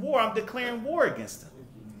announcing war. I'm declaring war against him.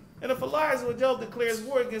 And if Allah Azza wa Jal declares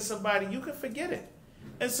war against somebody, you can forget it.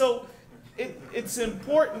 And so it's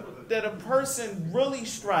important that a person really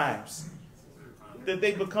strives that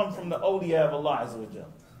they become from the awliya of Allah Azza wa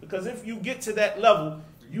Jal. Because if you get to that level,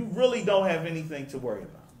 you really don't have anything to worry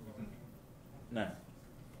about. No.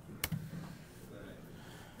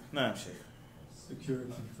 No, Shaykh.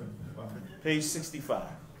 Security from the fire. Page 65.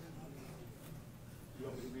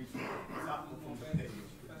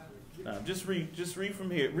 No, just read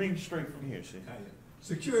from here. Read straight from here, Shaykh.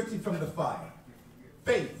 Security from the fire.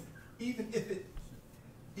 Faith, even if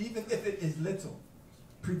it is little,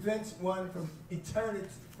 prevents one from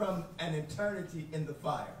an eternity in the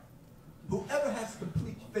fire. Whoever has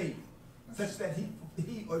complete faith, such that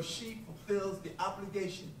he or she fulfills the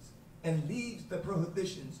obligations and leaves the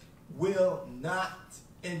prohibitions, will not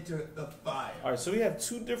enter the fire. All right, so we have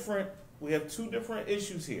two different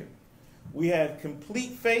issues here. We have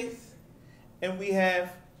complete faith and we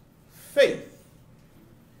have faith.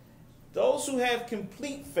 Those who have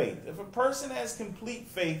complete faith, if a person has complete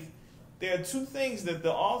faith, there are two things that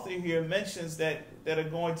the author here mentions that are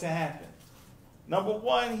going to happen. Number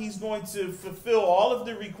one, he's going to fulfill all of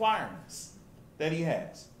the requirements that he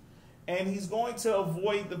has. And he's going to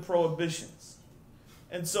avoid the prohibitions.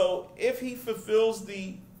 And so if he fulfills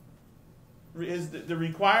the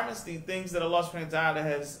requirements, the things that Allah subhanahu wa ta'ala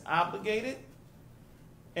has obligated,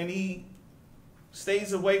 and he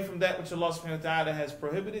stays away from that which Allah subhanahu wa ta'ala has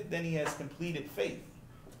prohibited, then he has completed faith.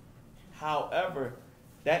 However,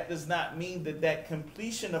 that does not mean that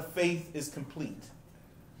completion of faith is complete.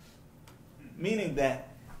 Meaning that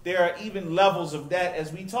there are even levels of that,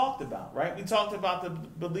 as we talked about, right? We talked about the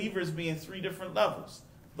believers being three different levels.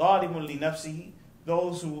 ظَالِمٌ لِنَفْسِهِ,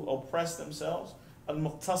 those who oppress themselves.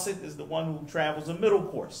 Al-Muqtasid is the one who travels a middle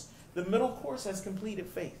course. The middle course has completed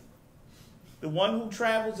faith. The one who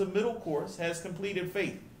travels a middle course has completed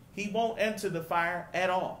faith. He won't enter the fire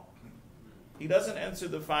at all. He doesn't enter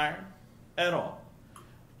the fire at all.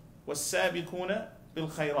 وَالسَّابِقُونَ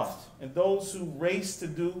بِالْخَيْرَاتِ, and those who race to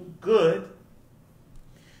do good,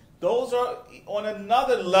 those are on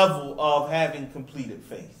another level of having completed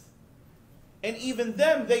faith. And even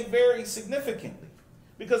them, they vary significantly.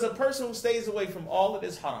 Because a person who stays away from all of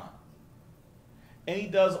this haram, and he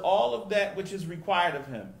does all of that which is required of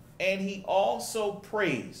him, and he also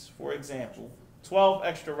prays, for example, 12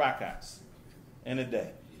 extra rakats in a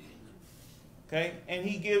day. Okay? And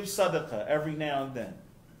he gives sadaqah every now and then.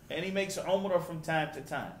 And he makes umrah from time to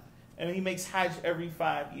time. And he makes hajj every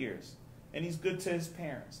 5 years. And he's good to his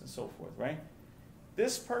parents and so forth, right?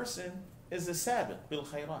 This person is a sabiq bil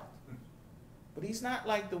khayrat. But he's not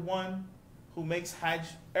like the one who makes hajj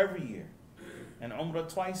every year and umrah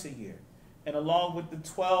twice a year. And along with the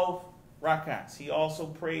 12 rakats, he also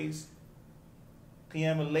prays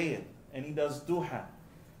qiyam al-layl, and he does duha,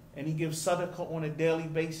 and he gives sadaqah on a daily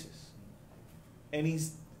basis. And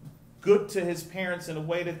he's good to his parents in a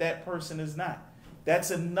way that person is not.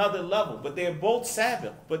 That's another level, but they're both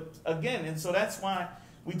sabiq. But again, and so that's why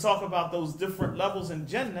we talk about those different levels in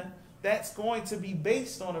Jannah. That's going to be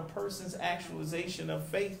based on a person's actualization of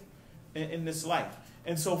faith in this life.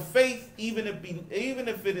 And so faith, even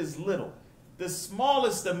if it is little, the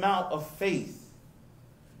smallest amount of faith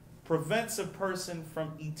prevents a person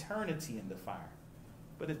from eternity in the fire.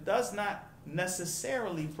 But it does not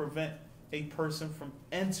necessarily prevent a person from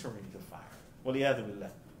entering the fire. Waliyadu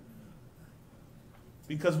billah.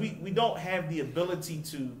 Because we don't have the ability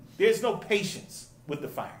to, there's no patience with the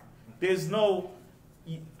fire. There's no,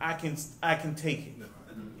 I can take it.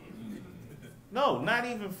 No, not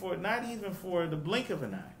even for the blink of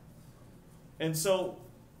an eye. And so,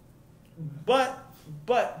 but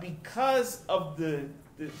because of the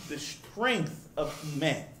strength of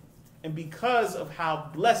Iman, and because of how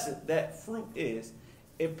blessed that fruit is,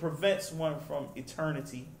 it prevents one from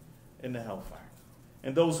eternity in the hellfire.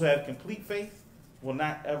 And those who have complete faith will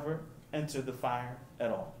not ever enter the fire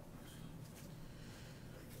at all.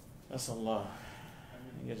 That's Allah.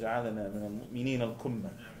 يجعلنا من المؤمنين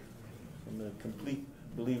الكمل, from the complete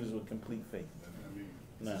believers with complete faith.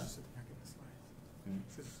 Nah.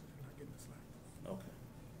 Okay.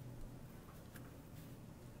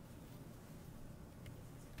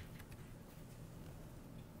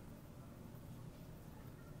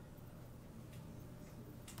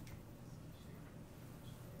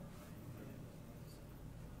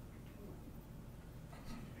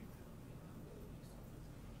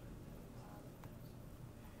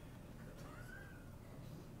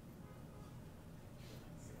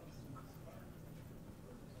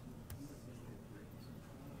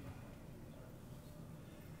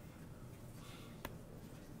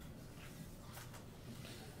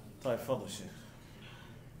 طيب فضل شيخ.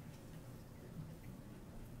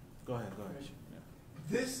 Go ahead.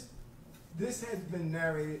 Yeah. This has been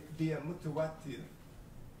narrated via mutawatir,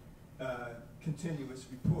 continuous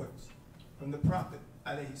reports from the Prophet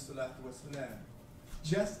alayhi salatu wasalam,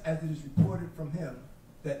 just as it is reported from him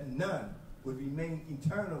that none would remain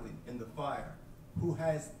eternally in the fire who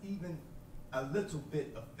has even a little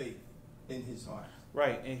bit of faith in his heart.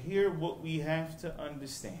 Right, and here what we have to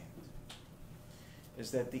understand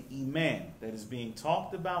is that the Emaan that is being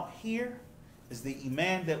talked about here is the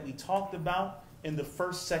Emaan that we talked about in the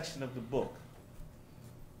first section of the book.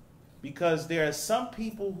 Because there are some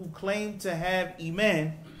people who claim to have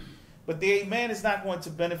Emaan, but their Emaan is not going to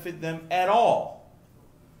benefit them at all.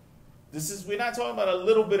 We're not talking about a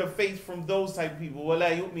little bit of faith from those type of people.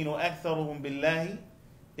 وَلَا يُؤْمِنُ أَكْثَرُهُمْ بِاللَّهِ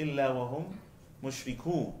إِلَّا وَهُمْ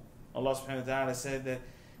مُشْرِكُونَ. Allah subhanahu wa ta'ala said that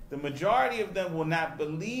the majority of them will not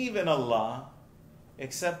believe in Allah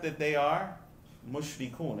except that they are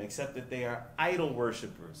mushrikun, except that they are idol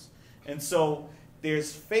worshippers. And so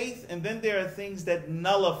there's faith, and then there are things that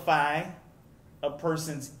nullify a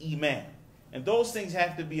person's Emaan. And those things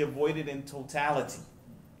have to be avoided in totality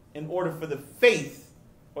in order for the faith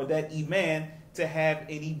or that Emaan to have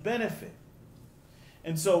any benefit.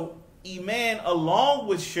 And so Emaan along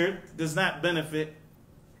with shirk does not benefit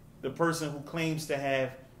the person who claims to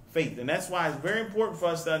have faith. And that's why it's very important for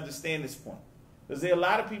us to understand this point. Because there are a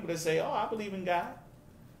lot of people that say, oh, I believe in God.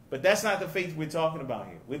 But that's not the faith we're talking about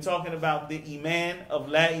here. We're talking about the Emaan of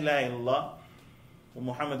La ilaha illallah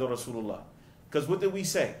wa Muhammadur Rasulullah. Because what did we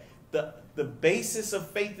say? The basis of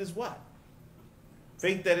faith is what?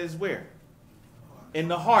 Faith that is where? In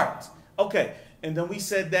the heart. Okay. And then we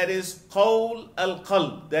said that is qawl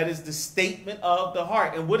al-qalb. That is the statement of the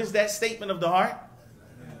heart. And what is that statement of the heart?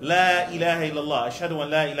 La ilaha illallah. Ashhadu an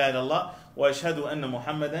la ilaha illallah wa ashhadu anna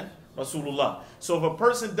Muhammadan Rasulullah. So if a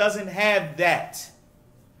person doesn't have that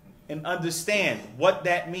and understand what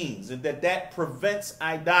that means, and that prevents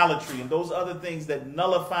idolatry and those other things that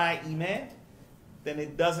nullify Emaan, then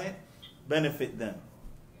it doesn't benefit them.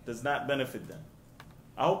 Does not benefit them.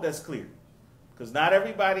 I hope that's clear. Because not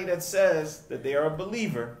everybody that says that they are a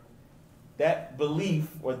believer, that belief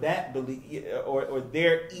or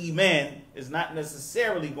their Emaan is not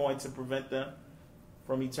necessarily going to prevent them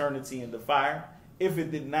from eternity in the fire if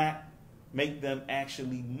it did not make them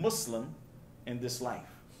actually Muslim in this life.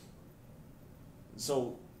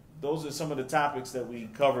 So those are some of the topics that we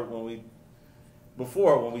covered when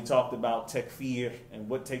we talked about takfir and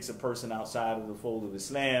what takes a person outside of the fold of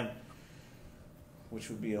Islam, which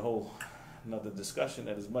would be another discussion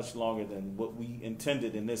that is much longer than what we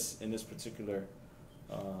intended in this particular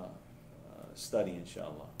study,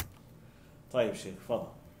 inshallah. Tayyib Shaykh,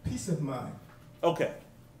 follow. Peace of mind. Okay.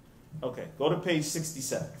 Go to page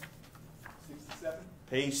 67. 67?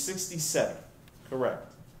 Page 67.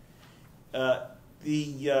 Correct.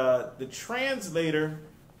 The translator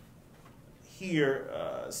here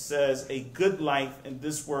says a good life in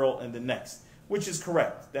this world and the next, which is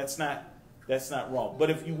correct. That's not wrong. But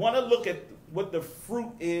if you want to look at what the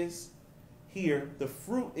fruit is here, the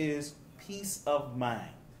fruit is peace of mind.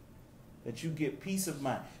 That you get peace of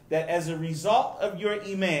mind. That as a result of your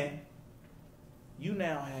Emaan, you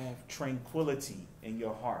now have tranquility in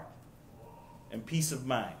your heart and peace of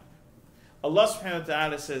mind. Allah subhanahu wa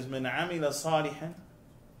ta'ala says, "Min amila salihan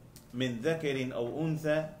min dhakarin aw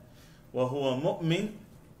untha wa huwa mu'min."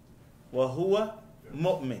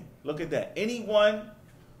 Look at that. Anyone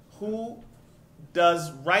who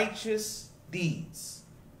does righteous deeds,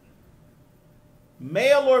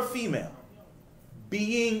 male or female,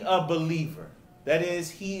 being a believer, that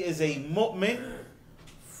is, he is a mu'min,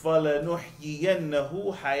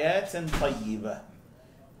 فَلَنُحْيِيَنَّهُ حَيَاةً طَيِّبَةً,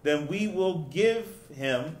 then we will give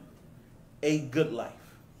him a good life.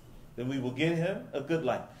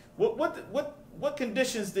 What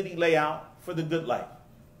conditions did he lay out for the good life?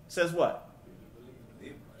 It says what?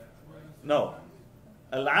 No.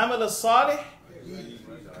 Al-amal as-salih,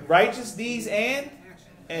 righteous deeds and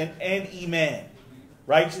Emaan.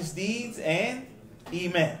 Righteous deeds and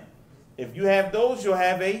Emaan. If you have those, you'll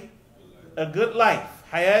have a good life.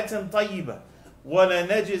 Hayatan tayyiba.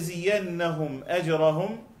 وَلَنَجْزِيَنَّهُمْ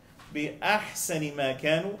أَجْرَهُمْ بِأَحْسَنِ مَا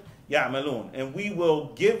كَانُوا يَعْمَلُونَ. And we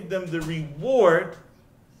will give them the reward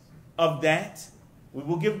of that. We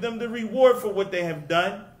will give them the reward for what they have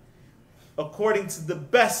done according to the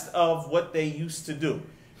best of what they used to do.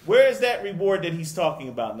 Where is that reward that he's talking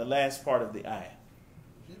about in the last part of the ayah?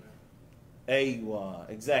 Aywa,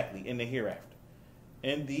 exactly, in the hereafter.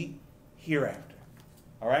 In the hereafter.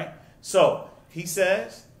 All right? So, he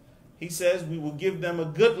says we will give them a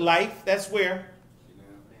good life. That's where?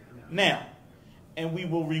 Now. and we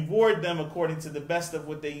will reward them according to the best of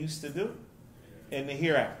what they used to do in the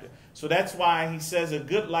hereafter. So that's why he says a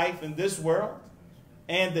good life in this world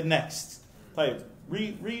and the next.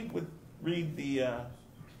 Read the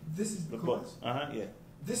This is the because book. Yeah.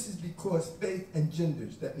 this is because faith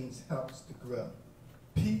engenders, that means helps to grow,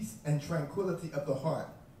 peace and tranquility of the heart,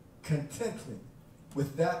 contentment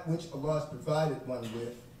with that which Allah has provided one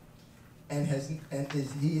with, and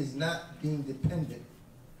he is not being dependent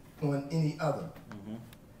on any other. Mm-hmm.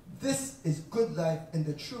 This is good life in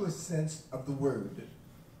the truest sense of the word.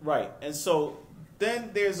 Right. And so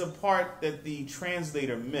then there's a part that the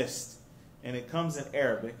translator missed, and it comes in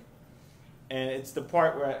Arabic. And it's the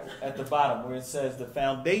part where at the bottom where it says the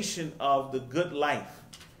foundation of the good life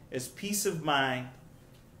is peace of mind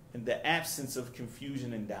in the absence of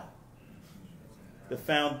confusion and doubt. The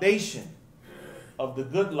foundation of the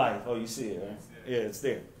good life. Oh, you see it, right? Yeah, it's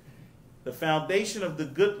there. The foundation of the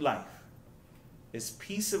good life is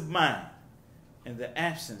peace of mind in the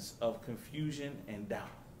absence of confusion and doubt.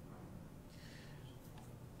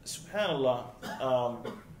 SubhanAllah.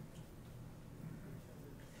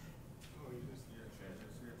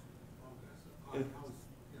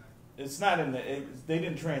 It's not in the. They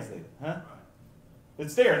didn't translate it, huh?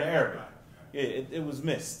 It's there in Arabic. Yeah, it was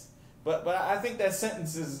missed. But I think that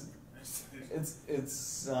sentence is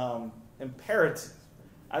it's imperative.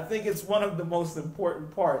 I think it's one of the most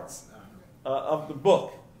important parts of the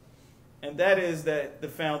book, and that is that the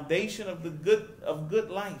foundation of good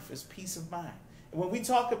life is peace of mind. And when we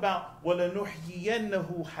talk about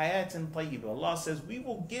وَلَنُحْيِيَنَّهُ حَيَاةً طَيِّبَةً, Allah says we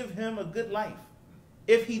will give him a good life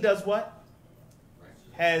if he does what?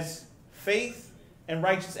 Has faith and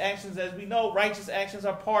righteous actions. As we know, righteous actions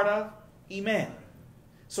are part of Emaan.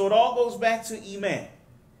 So it all goes back to Emaan.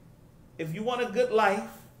 If you want a good life,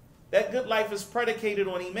 that good life is predicated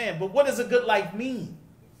on Emaan. But what does a good life mean?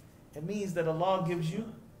 It means that Allah gives you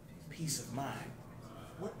peace of mind.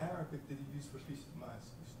 What Arabic did he use for peace of mind?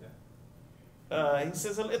 He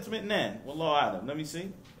says al-itmi'nan. Wallahu a'lam. Let me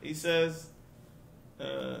see. He says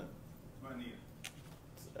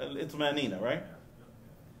al-itmanina, right?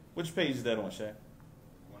 Which page is that on, Shaykh?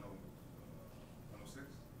 106.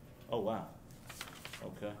 Oh, wow.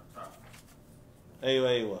 Okay.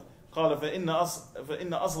 أيوة. قال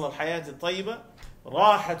فإن أصل الحياة الطيبة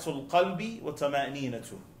راحة القلب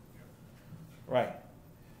وطمأنينته. Right.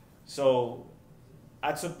 So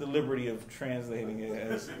I took the liberty of translating it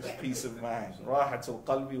as peace of mind. راحة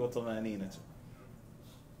القلب وطمأنينته.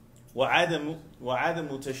 وعدم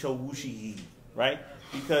تشوشه. Right?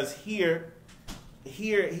 Because here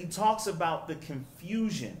he talks about the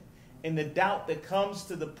confusion and the doubt that comes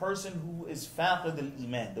to the person who is faqid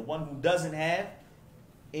al-iman, the one who doesn't have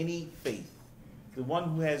any faith. The one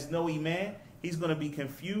who has no iman, he's going to be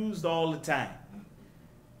confused all the time.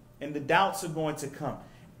 And the doubts are going to come.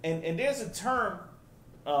 And there's a term,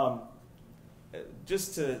 and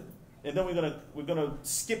then we're gonna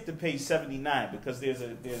skip to page 79 because there's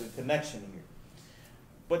a connection here.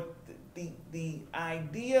 But the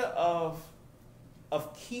idea of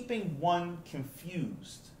keeping one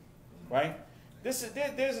confused, right? There's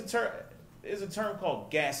a term called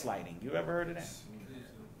gaslighting. You ever heard of that?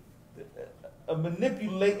 A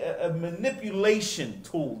manipulation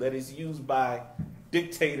tool that is used by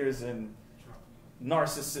dictators and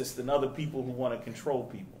narcissists and other people who want to control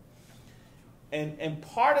people. And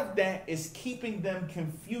part of that is keeping them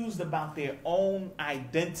confused about their own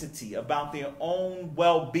identity, about their own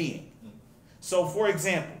well-being. So, for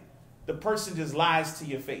example, the person just lies to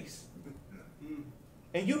your face.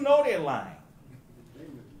 And you know they're lying.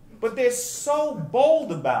 But they're so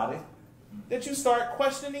bold about it that you start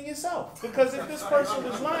questioning yourself. Because if this person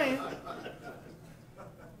was lying,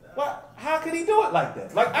 well, how could he do it like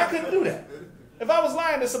that? Like, I couldn't do that. If I was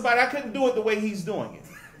lying to somebody, I couldn't do it the way he's doing it.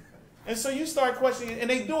 And so you start questioning, and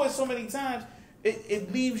they do it so many times,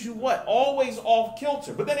 it leaves you what? Always off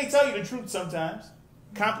kilter. But then they tell you the truth sometimes,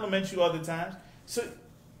 compliment you other times. So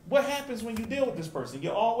what happens when you deal with this person?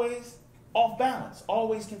 You're always off balance,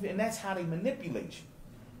 always confused, and that's how they manipulate you.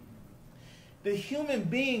 The human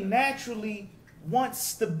being naturally wants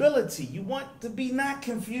stability. You want to be not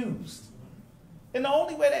confused. And the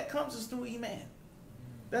only way that comes is through Emaan.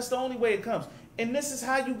 That's the only way it comes. And this is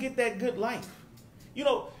how you get that good life. You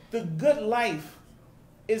know, the good life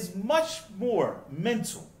is much more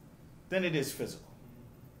mental than it is physical.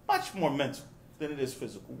 Much more mental than it is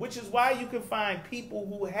physical. Which is why you can find people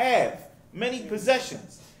who have many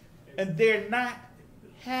possessions and they're not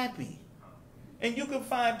happy. And you can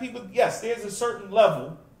find people, yes, there's a certain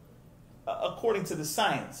level, according to the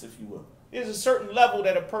science, if you will. There's a certain level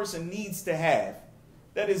that a person needs to have.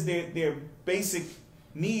 That is their basic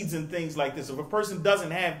needs and things like this. If a person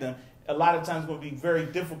doesn't have them, a lot of times it's going to be very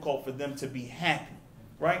difficult for them to be happy,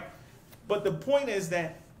 right? But the point is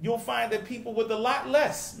that you'll find that people with a lot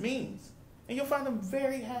less means, and you'll find them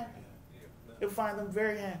very happy. You'll find them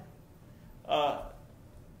very happy.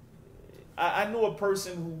 I knew a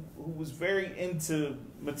person who was very into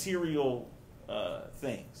material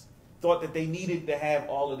things, thought that they needed to have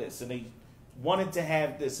all of this, and they wanted to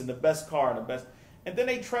have this and the best car and the best, and then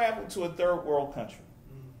they traveled to a third world country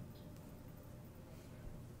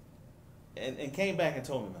and came back and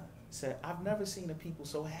told me about it. He said, I've never seen the people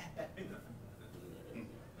so happy. He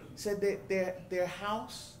said that their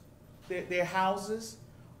houses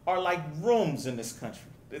are like rooms in this country.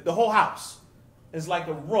 The whole house is like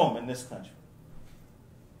a room in this country.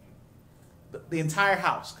 The entire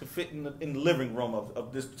house could fit in the living room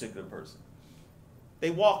of this particular person. They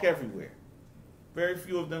walk everywhere. Very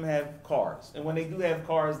few of them have cars. And when they do have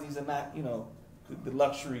cars, these are not, the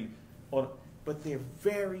luxury, but they're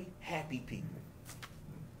very happy people.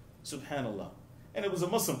 Subhanallah. And it was a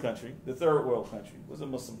Muslim country. The third world country was a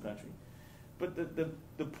Muslim country. But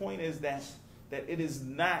the point is that it is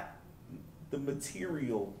not the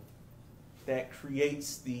material that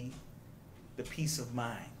creates the peace of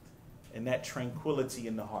mind and that tranquility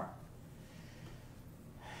in the heart.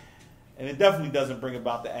 And it definitely doesn't bring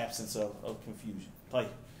about the absence of confusion.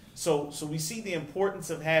 So we see the importance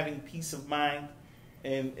of having peace of mind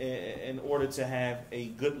in order to have a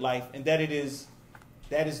good life, and that is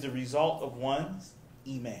the result of one's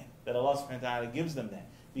Emaan, that Allah subhanahu wa ta'ala gives them that.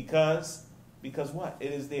 Because what?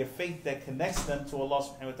 It is their faith that connects them to Allah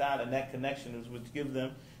subhanahu wa ta'ala, and that connection is what gives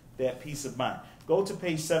them that peace of mind. Go to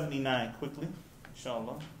page 79 quickly,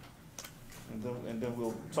 inshallah, and then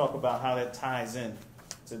we'll talk about how that ties in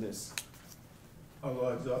to this.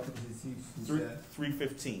 Allah exalted his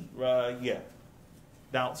 315. Yeah.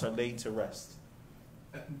 Doubts are laid to rest.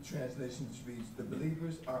 Translation reads, the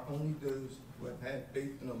believers are only those who have had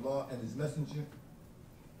faith in Allah and His Messenger.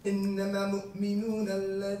 إنما مؤمنون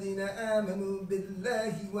الذين آمنوا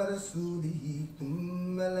بالله ورسوله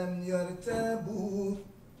ثم لم يرتابوا.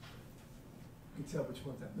 You can tell which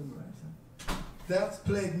ones I've memorized, huh? Doubts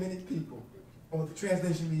plague many people. Or the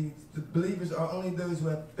translation reads, the believers are only those who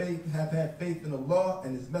have had faith in Allah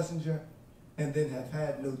and His Messenger, and then have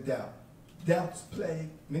had no doubt. Doubts plague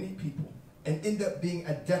many people and end up being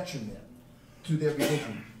a detriment to their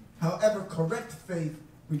religion. However, correct faith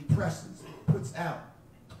represses, puts out,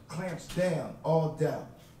 clamps down all doubt.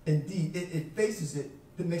 Indeed, it faces it,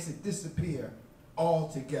 that makes it disappear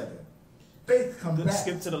altogether. Faith comes back.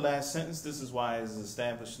 Skip to the last sentence. This is why it is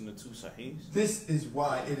established in the two Sahihs. This is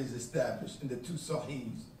why it is established in the two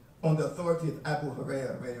Sahihs on the authority of Abu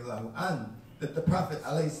Hurairah radiallahu anhu, that the Prophet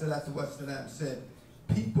alayhi salatu wasalam said,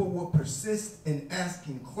 people will persist in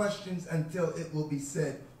asking questions until it will be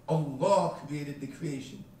said, Allah created the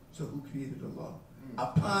creation. So who created Allah?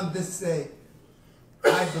 Upon this say,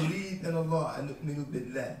 I believe in Allah and nu'minu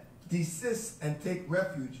billah. Desist and take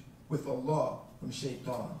refuge with Allah from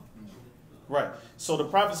shaitan. Right. So the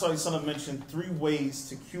Prophet ﷺ mentioned 3 ways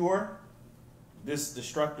to cure this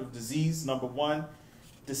destructive disease. Number 1,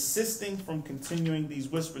 desisting from continuing these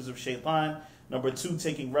whispers of shaitan. Number 2,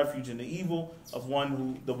 taking refuge in the evil of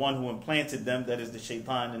the one who implanted them, that is the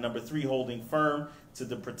shaitan. And number 3, holding firm to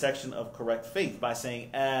the protection of correct faith by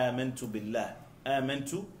saying, Amantu billah.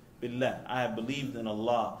 Amantu billah. I have believed in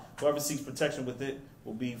Allah. Whoever seeks protection with it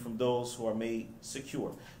will be from those who are made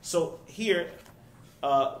secure. So here,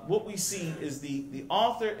 what we see is the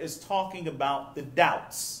author is talking about the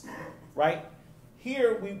doubts, right?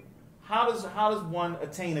 Here, how does one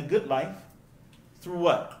attain a good life? Through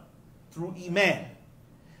what? Through Emaan.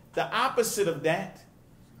 The opposite of that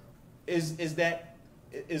is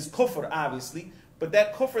kufr, obviously, but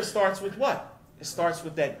that kufr starts with what? It starts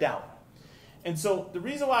with that doubt. And so the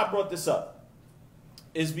reason why I brought this up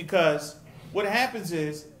is because what happens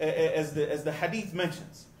is, as the hadith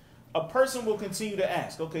mentions, a person will continue to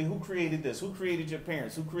ask, okay, who created this? Who created your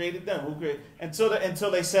parents? Who created them? Who created?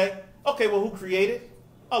 Until they say, okay, well, who created?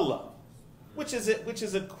 Allah. Which is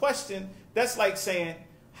a question that's like saying,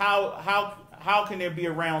 how can there be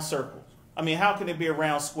a round circle? I mean, how can there be a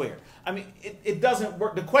round square? I mean, it doesn't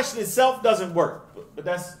work. The question itself doesn't work. But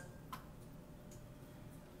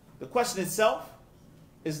the question itself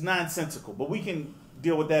is nonsensical. But we can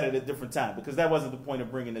deal with that at a different time, because that wasn't the point of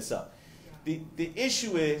bringing this up. The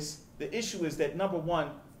issue is that, number 1,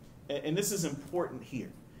 and this is important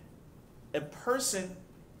here, a person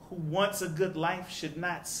who wants a good life should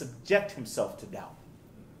not subject himself to doubt.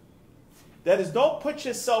 That is, don't put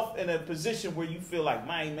yourself in a position where you feel like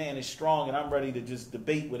my man is strong and I'm ready to just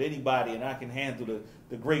debate with anybody and I can handle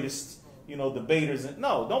the greatest debaters.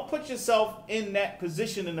 No, don't put yourself in that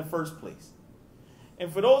position in the first place.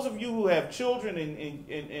 And for those of you who have children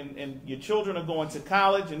and your children are going to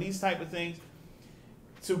college and these type of things,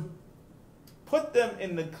 to put them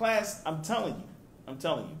in the class, I'm telling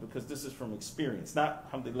you, because this is from experience, not,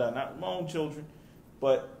 alhamdulillah, not my own children,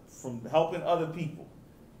 but from helping other people.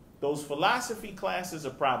 Those philosophy classes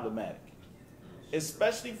are problematic,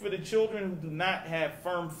 especially for the children who do not have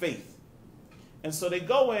firm faith. And so they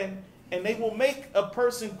go in and they will make a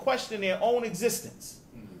person question their own existence.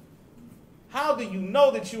 How do you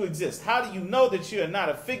know that you exist? How do you know that you are not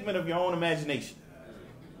a figment of your own imagination?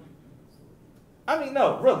 I mean,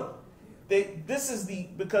 no, really.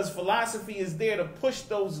 Because philosophy is there to push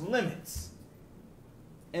those limits.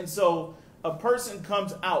 And so a person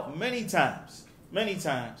comes out many times,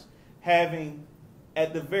 having,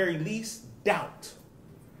 at the very least, doubt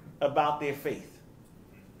about their faith.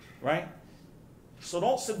 Right? So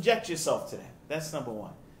don't subject yourself to that. That's number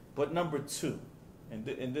one. But number two, and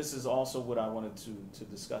this is also what I wanted to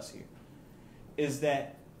discuss here, is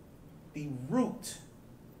that the root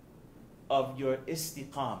of your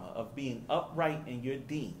istiqamah, of being upright in your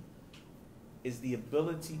deen, is the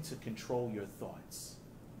ability to control your thoughts.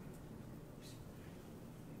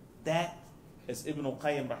 That, as Ibn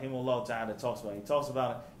al-Qayyim rahimahullah ta'ala talks about, he talks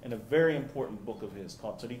about it in a very important book of his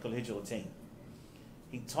called Tariq al-Hijratain.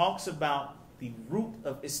 He talks about the root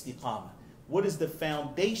of istiqamah. What is the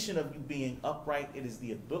foundation of you being upright? It is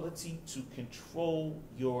the ability to control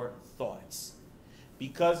your thoughts.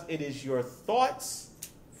 Because it is your thoughts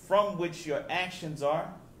from which your actions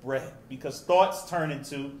are bred. Because thoughts turn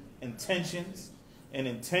into intentions, and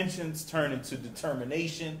intentions turn into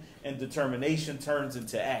determination, and determination turns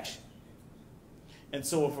into action. And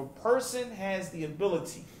so if a person has the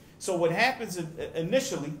ability, so what happens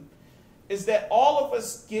initially is that all of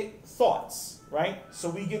us get thoughts, right? So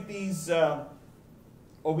we get these,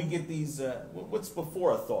 what's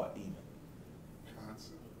before a thought even?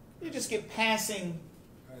 Concept. You just get passing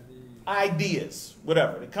ideas,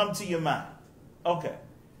 whatever, that come to your mind. Okay.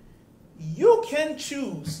 You can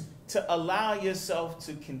choose to allow yourself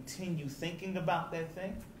to continue thinking about that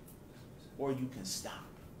thing, or you can stop.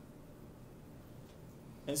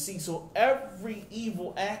 And see, so every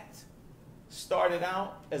evil act started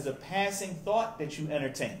out as a passing thought that you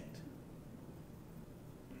entertained.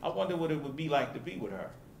 I wonder what it would be like to be with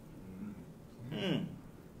her. And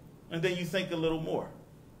then you think a little more.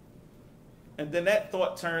 And then that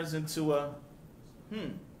thought turns into a,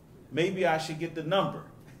 maybe I should get the number.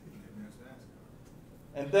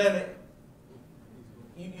 And then,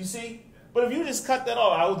 you see? But if you just cut that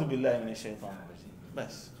off, I would be letting this shit on.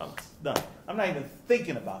 Done. I'm not even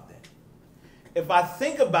thinking about that. If I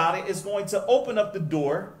think about it, it's going to open up the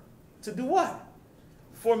door to do what?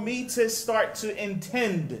 For me to start to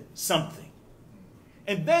intend something.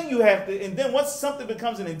 And then and then once something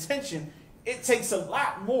becomes an intention, it takes a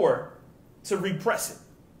lot more to repress it.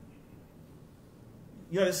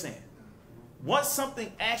 You understand? Once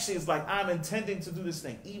something actually is like, I'm intending to do this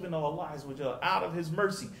thing, even though Allah is out of his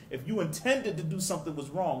mercy, if you intended to do something was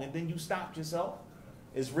wrong and then you stopped yourself,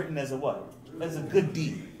 it's written as a what? As a good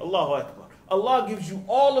deed. Allahu Akbar. Allah gives you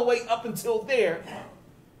all the way up until there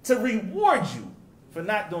to reward you for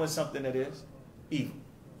not doing something that is evil.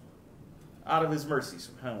 Out of his mercy,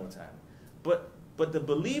 subhanahu wa ta'ala. But the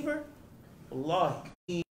believer, Allah,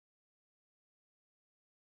 you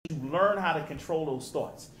learn how to control those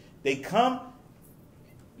thoughts. They come,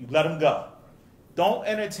 you let them go. Don't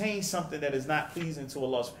entertain something that is not pleasing to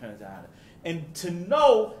Allah subhanahu wa ta'ala. And to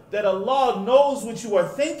know that Allah knows what you are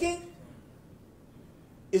thinking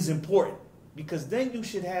is important. Because then you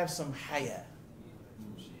should have some haya.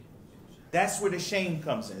 That's where the shame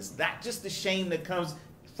comes in. It's not just the shame that comes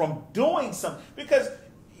from doing something. Because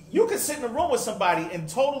you can sit in a room with somebody and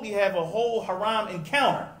totally have a whole haram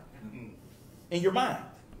encounter in your mind.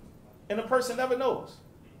 And the person never knows.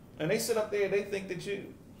 And they sit up there and they think that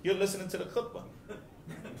you're listening to the khutbah.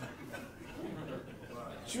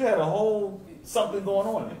 You had a whole something going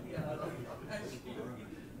on.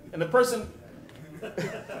 And the person...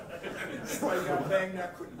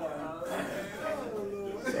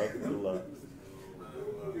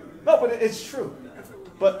 No, but it's true.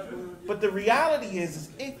 But the reality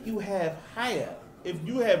is if you have haya, if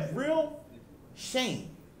you have real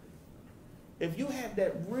shame, if you have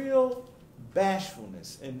that real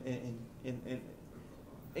bashfulness and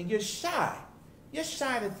you're shy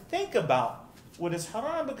to think about what is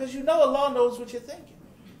haram because you know Allah knows what you're thinking.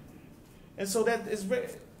 And so that is very...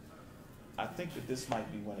 I think that this might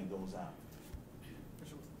be when it goes out.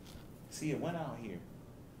 See, it went out here.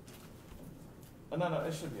 Oh, no,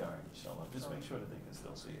 it should be all right, inshallah. Just make sure that they can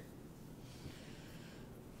still see it.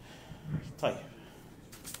 Tahir.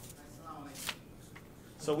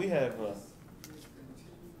 So we have...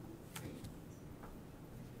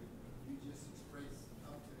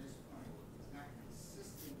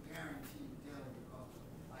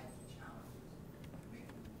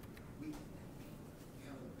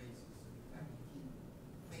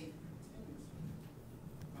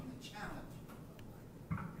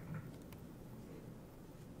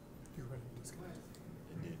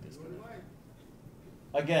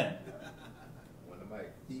 Again,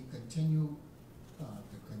 the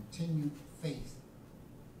continued faith,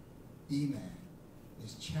 Emaan,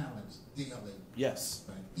 is challenged daily. Yes.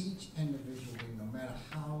 By each individual, no matter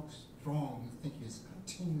how strong you think is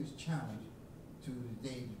continuous challenge to the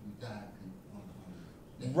day that we die on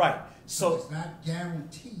the day. Right. So it's not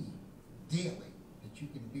guaranteed daily that you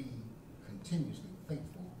can be continuously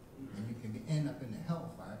faithful, and you can end up in the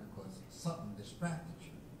hellfire because something distracted you.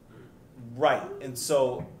 Right, and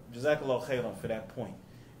so Jazakallah khairan for that point,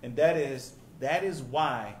 and that is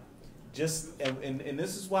why, and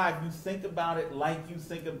this is why if you think about it like you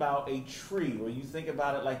think about a tree, or you think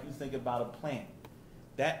about it like you think about a plant,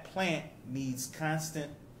 that plant needs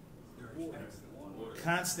constant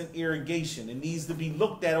irrigation. It needs to be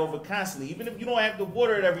looked at over constantly. Even if you don't have to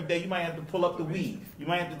water it every day, you might have to pull up the weed. You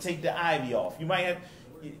might have to take the ivy off. You might have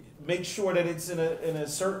to make sure that it's in a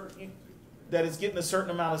certain, that it's getting a certain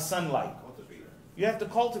amount of sunlight. You have to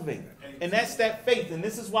cultivate. And that's that faith. And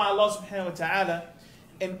this is why Allah subhanahu wa ta'ala,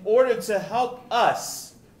 in order to help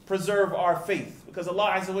us preserve our faith, because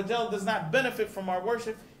Allah Azza wa Jalla does not benefit from our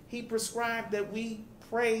worship, He prescribed that we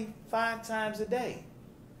pray 5 times a day.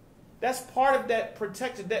 That's part of that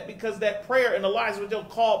protection, that because that prayer, and Allah Azza wa Jalla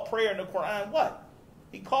called prayer in the Quran what?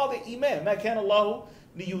 He called it Iman. مَا كَانَ اللَّهُ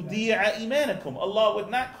لِيُضِيعَ إِيمَانَكُمْ. Allah would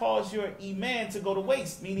not cause your Iman to go to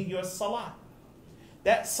waste, meaning your salat.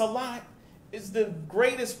 That salat is the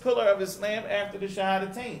greatest pillar of Islam after the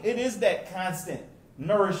Shahadatain. It is that constant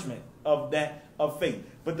nourishment of faith.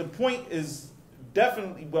 But the point is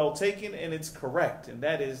definitely well taken, and it's correct. And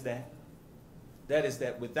that is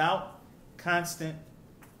that without constant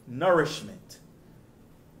nourishment,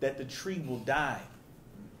 that the tree will die.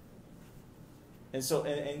 And so,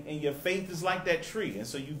 and your faith is like that tree. And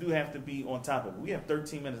so you do have to be on top of it. We have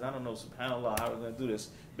 13 minutes. I don't know, subhanAllah, how we're going to do this.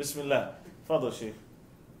 Bismillah. Fadl, Shaykh.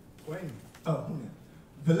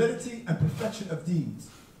 Validity and perfection of deeds.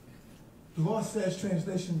 The law says,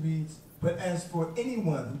 translation reads, but as for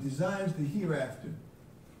anyone who desires the hereafter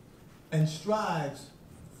and strives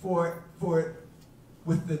for it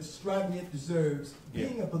with the striving it deserves,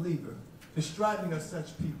 being a believer, the striving of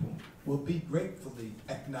such people will be gratefully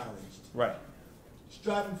acknowledged. Right.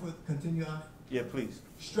 Striving for, continue on. Yeah, please.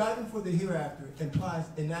 Striving for the hereafter implies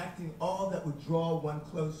enacting all that would draw one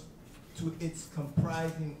close to its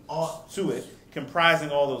comprising all... comprising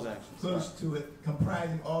all those actions. Close to it,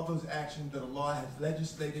 comprising all those actions that Allah has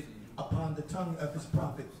legislated upon the tongue of His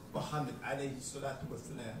Prophet, Muhammad alayhi salatu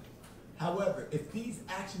wasalam. However, if these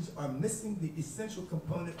actions are missing the essential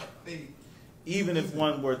component of faith... Even if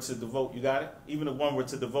one were to devote, you got it? Even if one were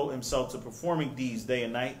to devote himself to performing deeds day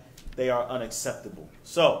and night, they are unacceptable.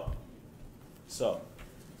 So,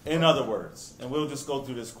 in other words, and we'll just go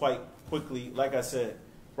through this quite quickly, like I said,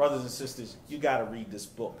 brothers and sisters, you got to read this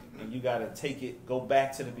book, and you got to take it, go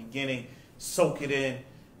back to the beginning, soak it in,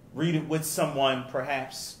 read it with someone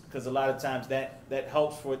perhaps, because a lot of times that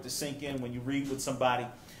helps for it to sink in when you read with somebody.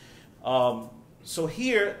 So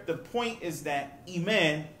here, the point is that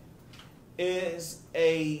Iman is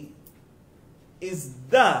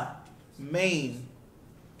the main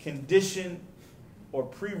condition or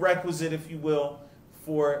prerequisite, if you will,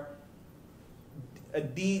 for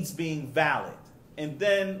deeds being valid. And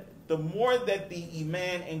then the more that the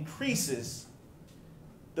Iman increases,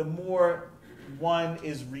 the more one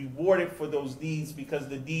is rewarded for those deeds, because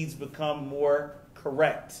the deeds become more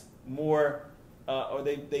correct, more, or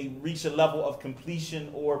they reach a level of completion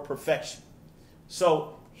or perfection.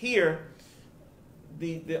 So here,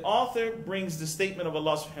 the author brings the statement of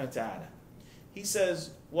Allah subhanahu wa ta'ala. He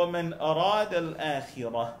says, وَمَنْ أَرَادَ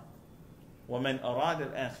الْآخِرَةِ وَمَنْ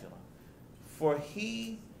أَرَادَ الْآخِرَةِ. For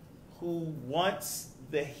he who wants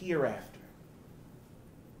the hereafter.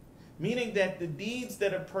 Meaning that the deeds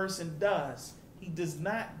that a person does, he does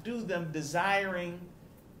not do them desiring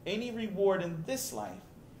any reward in this life.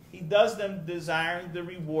 He does them desiring the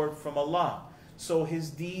reward from Allah. So his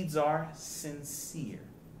deeds are sincere.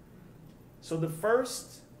 So the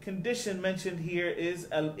first condition mentioned here is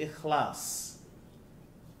al-ikhlas.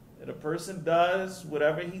 That a person does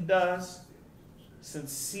whatever he does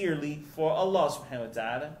sincerely for Allah subhanahu wa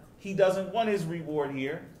ta'ala. He doesn't want his reward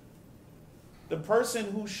here. The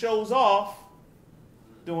person who shows off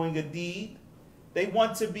doing a deed, they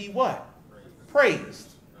want to be what?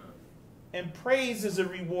 Praised. And praise is a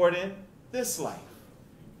reward in this life,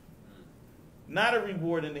 not a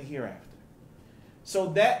reward in the hereafter. So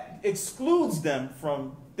that excludes them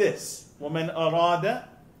from this. وَمَنْ أَرَادَ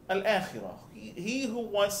الْآخِرَةِ. He who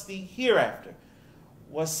wants the hereafter.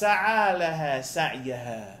 وَسَعَى لَهَا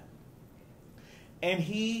سَعْيَهَا. And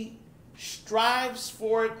he strives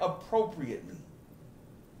for it appropriately.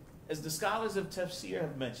 As the scholars of tafsir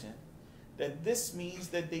have mentioned, that this means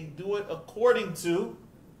that they do it according to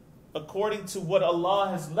what Allah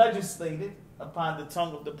has legislated upon the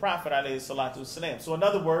tongue of the Prophet ﷺ. So in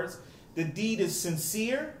other words, the deed is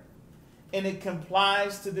sincere and it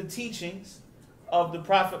complies to the teachings of the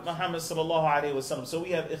Prophet Muhammad ﷺ. So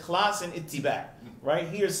we have ikhlas and ittiba'. Right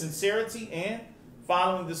here, sincerity and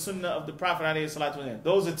following the sunnah of the Prophet ﷺ.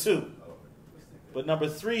 Those are two. But number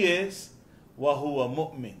three is وَهُوَ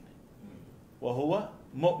مُؤْمِن. وَهُوَ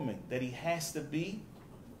مُؤْمِن. That he has to be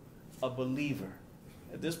a believer.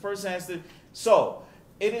 That this person has to. So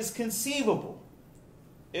it is conceivable.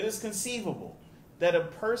 It is conceivable that a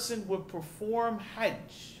person would perform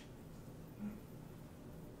Hajj.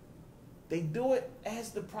 They do it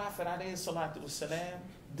as the Prophet ﷺ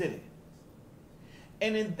did it.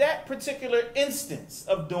 And in that particular instance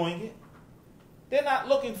of doing it, they're not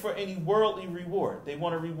looking for any worldly reward. They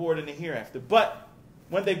want a reward in the hereafter. But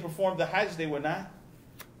when they performed the Hajj, they were not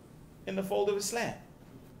in the fold of Islam.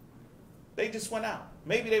 They just went out.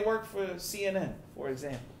 Maybe they worked for CNN, for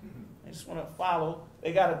example. They just want to follow.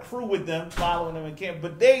 They got a crew with them, following them in camp.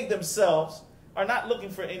 But they themselves are not looking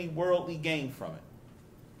for any worldly gain from it.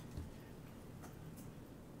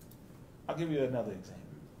 I'll give you another example.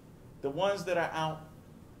 The ones that are out,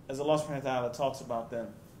 as Allah subhanahu wa ta'ala talks about them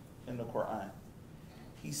in the Quran,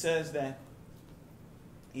 He says that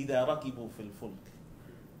إِذَا رَكِبُوا فِي الْفُلْكِ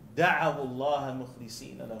دَعَوُوا اللَّهَ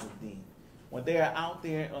مُخْلِصِينَ لَهُ الدِّينَ. When they are out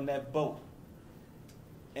there on that boat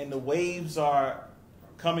and the waves are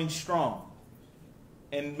coming strong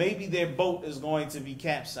and maybe their boat is going to be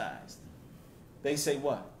capsized, they say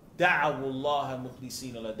what? دَعَوُوا اللَّهَ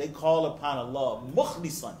مُخْلِصِينَ لَهُ. They call upon Allah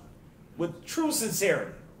mukhlisan, with true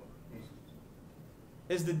sincerity.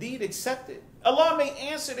 Is the deed accepted? Allah may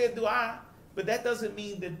answer their dua, but that doesn't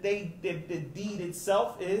mean that the deed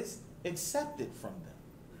itself is accepted from them.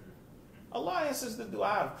 Allah answers the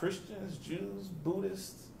dua of Christians, Jews,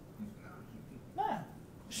 Buddhists. Nah,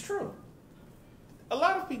 it's true. A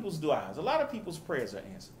lot of people's duas, a lot of people's prayers are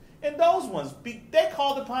answered. And those ones, they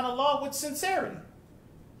called upon Allah with sincerity.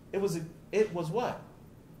 It was what?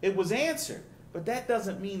 It was answered. But that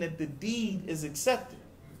doesn't mean that the deed is accepted.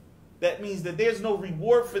 That means that there's no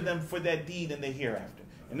reward for them for that deed in the hereafter.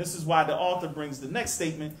 And this is why the author brings the next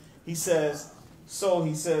statement. He says,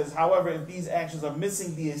 however, if these actions are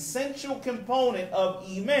missing the essential component of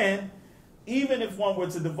Emaan, even if one were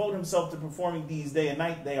to devote himself to performing these day and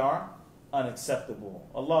night, they are unacceptable.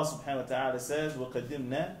 Allah subhanahu wa ta'ala says,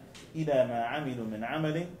 وَقَدِّمْنَا إِلَى مَا عَمِلُوا مِنْ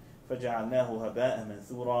عَمَلٍ فَجَعَلْنَاهُ هَبَاءً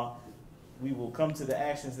مَنْثُورًا. We will come to the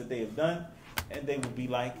actions that they have done, and they will be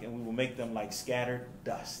like, and we will make them like scattered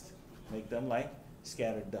dust. Make them like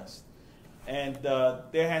scattered dust. And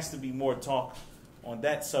there has to be more talk on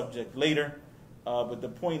that subject later. But the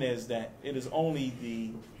point is that it is only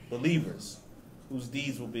the believers whose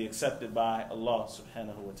deeds will be accepted by Allah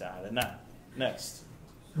subhanahu wa ta'ala. Now, next.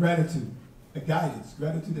 Gratitude, guidance,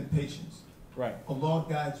 gratitude and patience. Right. Allah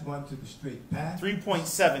guides one to the straight path.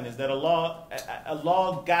 3.7 is that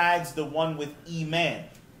Allah guides the one with Emaan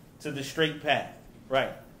to the straight path.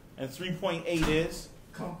 Right. And 3.8 is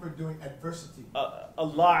comfort during adversity.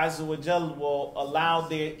 Allah Azza wa Jal will allow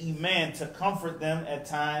their Emaan to comfort them at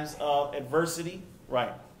times of adversity.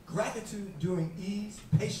 Right. Gratitude during ease,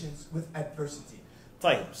 patience with adversity.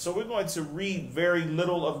 So we're going to read very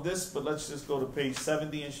little of this, but let's just go to page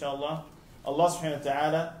 70, inshallah. Allah subhanahu wa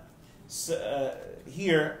ta'ala,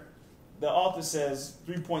 here, the author says,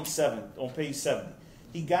 3.7 on page 70.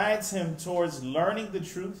 He guides him towards learning the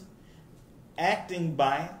truth, acting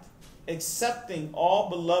by it, accepting all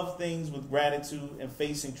beloved things with gratitude, and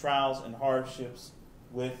facing trials and hardships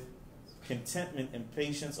with contentment and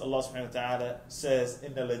patience. Allah subhanahu wa ta'ala says,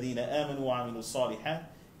 إِنَّ الَّذِينَ آمَنُوا وَعَمِلُوا الصَّالِحَاتِ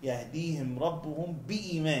يَهْدِيهِمْ رَبُّهُمْ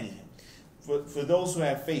بِإِيمَانِهِمْ. For those who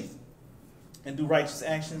have faith and do righteous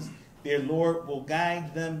actions, their Lord will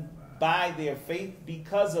guide them by their faith,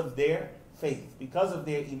 because of their faith, because of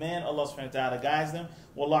their Emaan. Allah subhanahu wa ta'ala guides them.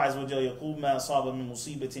 وَاللَّهُ عَزَّ وَجَلَّ يَقُولُ مَا أَصَابَ مِن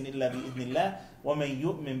مُصِيبَةٍ إِلَّا بِإِذْنِ اللَّهِ وَمَن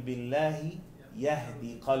يُؤْمِن بِاللَّهِ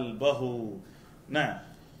يَهْدِ قَلْبَهُ. Now,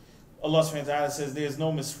 Allah subhanahu wa ta'ala says there is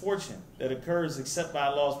no misfortune that occurs except by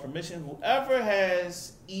Allah's permission. Whoever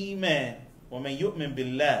has Emaan, وَمَن يُؤْمِن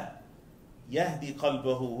بِاللَّهِ يَهْدِي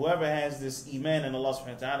قَلْبَهُ. Whoever has this iman in Allah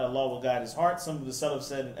subhanahu wa ta'ala, Allah will guide his heart. Some of the Salaf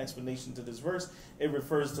said in explanation to this verse, it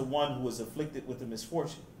refers to one who is afflicted with a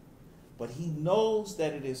misfortune. But he knows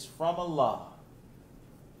that it is from Allah.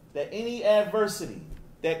 That any adversity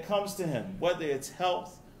that comes to him, whether it's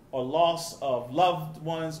health or loss of loved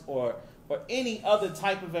ones or any other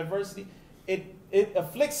type of adversity, it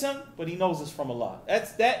afflicts him, but he knows it's from Allah.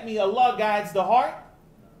 That means Allah guides the heart.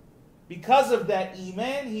 Because of that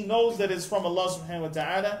iman, he knows that it's from Allah subhanahu wa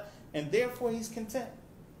ta'ala, and therefore he's content.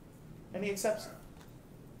 And he accepts it.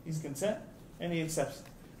 He's content, and he accepts it.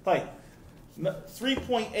 Like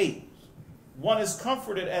 3.8. One is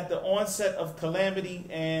comforted at the onset of calamity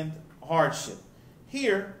and hardship.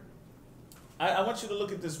 Here, I want you to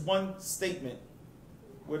look at this one statement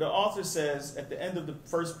where the author says at the end of the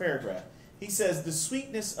first paragraph, he says, the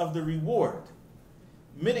sweetness of the reward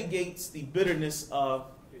mitigates the bitterness of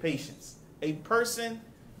patience.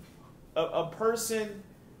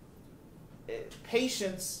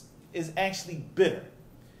 Patience is actually bitter.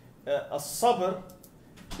 A sabr,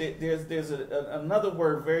 there's another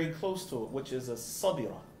word very close to it, which is a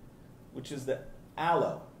sabira, which is the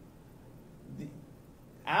aloe. The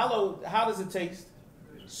aloe, how does it taste?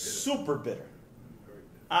 Super bitter.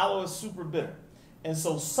 Aloe is super bitter. And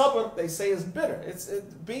so sabr, they say, is bitter. It's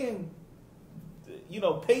being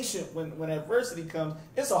patient when adversity comes.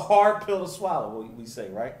 It's a hard pill to swallow, we say,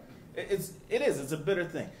 right? It's a bitter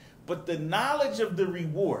thing. But the knowledge of the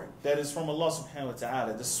reward that is from Allah subhanahu wa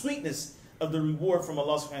ta'ala, the sweetness of the reward from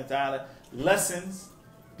Allah subhanahu wa ta'ala lessens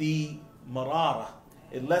the marara.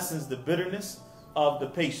 It lessens the bitterness of the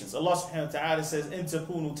patience. Allah subhanahu wa ta'ala says, إِن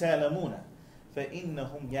تَكُونُوا تَعْلَمُونَ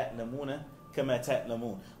فَإِنَّهُمْ يَعْلَمُونَ كَمَا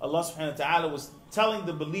تَعْلَمُونَ. Allah subhanahu wa ta'ala was telling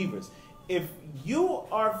the believers, if you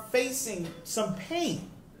are facing some pain,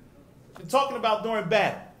 talking about during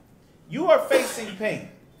battle, you are facing pain.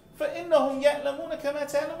 فَإِنَّهُمْ يَعْلَمُونَ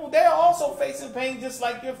كَمَا تَعْلَمُونَ. They are also facing pain just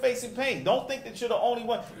like you're facing pain. Don't think that you're the only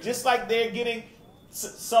one. Just like they're getting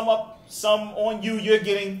some on you, you're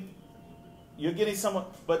getting some.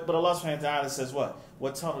 But Allah subhanahu wa ta'ala says what?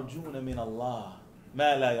 وَتَرْجُونَ مِنَ اللَّهِ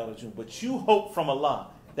مَا لَا يَرْجُونَ. But you hope from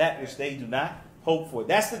Allah that which they do not hope for.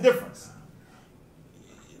 That's the difference.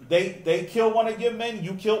 They kill one of your men,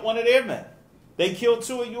 you killed one of their men. They kill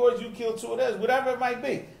two of yours, you kill two of theirs, whatever it might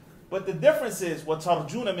be. But the difference is, وَتَرْجُونَ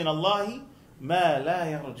مِنَ اللَّهِ مَا لَا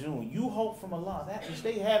يَرْجُونَ. You hope from Allah that which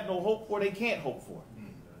they have no hope for, they can't hope for.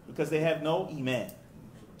 Because they have no iman.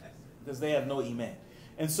 Because they have no iman.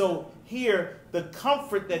 And so here, the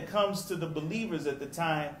comfort that comes to the believers at the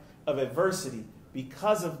time of adversity,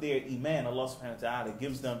 because of their iman, Allah subhanahu wa ta'ala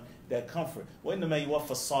gives them that comfort. وَإِنَّمَا يُوَفَّ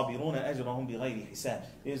الصَّابِرُونَ أَجْرَهُمْ بِغَيْرِ حِسَابٍ.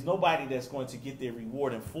 There's nobody that's going to get their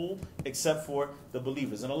reward in full except for the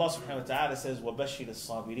believers. And Allah subhanahu wa ta'ala says, وَبَشِّرِ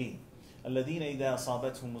الصَّابِرِينَ الَّذِينَ إِذَا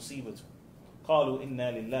أَصَابَتْهُمْ مُصِيبَةٌ قَالُوا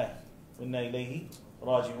إِنَّا لِلَّهِ وَإِنَّا إِلَيْهِ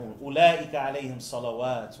راجعون أُولَٰئِكَ عَلَيْهِمْ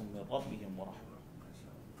صَلَوَاتٌ مِّن رَبِّهِمْ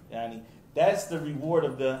وَرَحْمَةٌ. Yani, that's the reward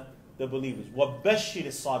of the believers. وَبَشِّرِ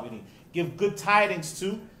الصَّابِرِينَ. Give good tidings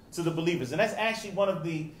to the believers. And that's actually one of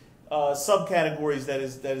the subcategories that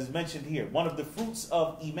is mentioned here. One of the fruits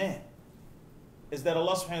of Iman is that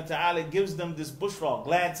Allah subhanahu wa ta'ala gives them this bushra,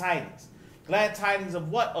 glad tidings. Glad tidings of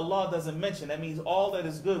what? Allah doesn't mention. That means all that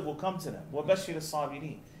is good will come to them. وَبَشِّرِ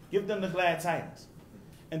الصَّابِرِينَ. Give them the glad tidings.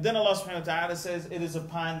 And then Allah subhanahu wa ta'ala says, it is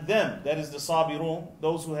upon them, that is the sabirun,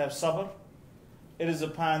 those who have sabr, it is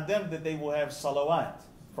upon them that they will have salawat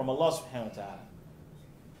from Allah subhanahu wa ta'ala.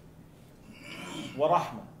 Wa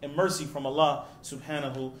rahmah, and mercy from Allah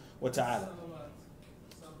subhanahu wa ta'ala.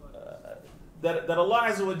 That Allah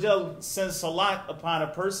Azza wa Jal sends salat upon a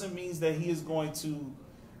person means that He is going to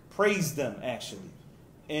praise them actually.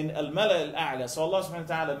 In Al-Mala Al-A'la, so Allah subhanahu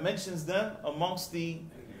wa ta'ala mentions them amongst the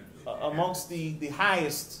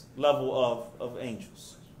highest level of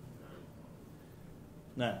angels.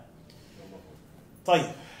 Now,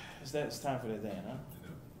 طيب, it's time for that then,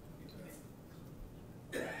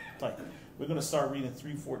 huh? طيب. We're going to start reading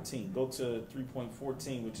 3.14. Go to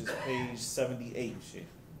 3.14, which is page 78, Shaykh.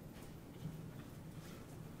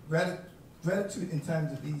 Gratitude in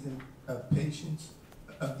times of ease and patience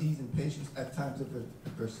at times of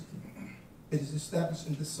adversity. It is established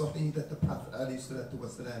in the Sahih that the Prophet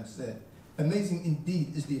ﷺ said, amazing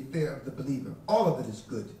indeed is the affair of the believer. All of it is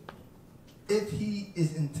good. If he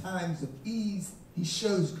is in times of ease, he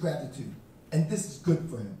shows gratitude, and this is good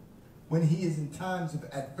for him. When he is in times of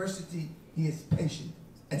adversity, he is patient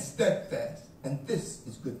and steadfast, and this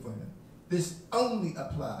is good for him. This only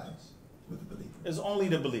applies with the believer. It's only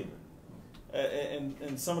the believer.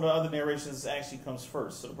 And some of the other narrations actually comes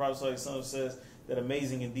first. So the Prophet ﷺ says that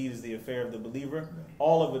amazing indeed is the affair of the believer.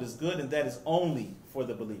 All of it is good, and that is only for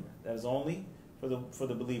the believer. That is only for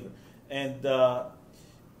the believer. And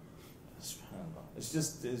it's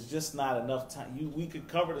just not enough time. We could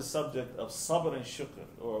cover the subject of sabr and shukr,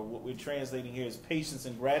 or what we're translating here is patience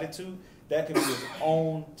and gratitude. That could be its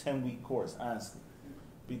own 10-week course, honestly.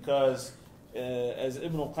 Because as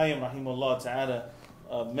Ibn al-Qayyim rahimahullah ta'ala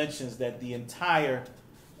mentions, that the entire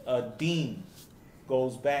deen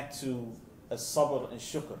goes back to sabr and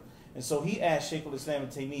shukr. And so he asked Shaykh al-Islam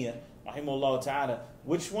and Taymiyyah rahimahullah ta'ala,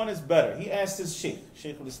 which one is better? He asked his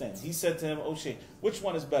Shaykh al-Islam. He said to him, "Oh Shaykh, which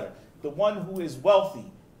one is better? The one who is wealthy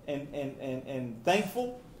and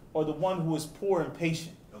thankful, or the one who is poor and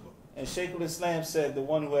patient?" And Shaykh al-Islam said, the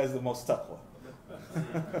one who has the most taqwa.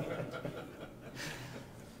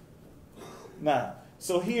 Now,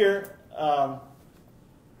 so here,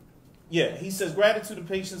 he says, gratitude and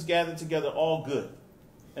patience gathered together, all good.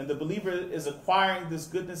 And the believer is acquiring this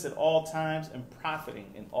goodness at all times and profiting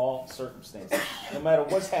in all circumstances. No matter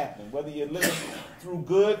what's happening, whether you're living through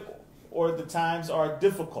good or the times are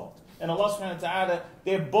difficult. And Allah subhanahu wa ta'ala,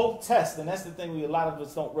 they're both tests, and that's the thing a lot of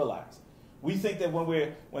us don't realize. We think that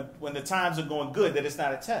when the times are going good, that it's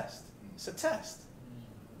not a test. It's a test.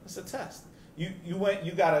 It's a test. You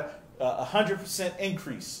got a 100%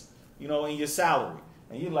 increase, in your salary,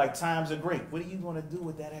 and you're like, times are great. What are you going to do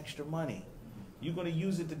with that extra money? You going to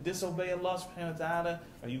use it to disobey Allah subhanahu wa ta'ala,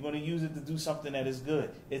 or are you going to use it to do something that is good?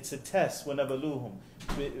 It's a test. وَنَبَلُوكُمْ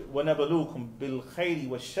بِالْخَيْرِ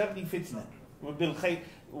وَالشَّرِّ فِتْنَةً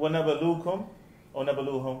وَنَبَلُوكُمْ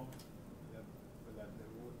وَنَبَلُوهُمْ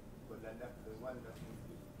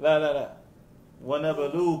لا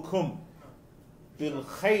وَنَبَلُوكُمْ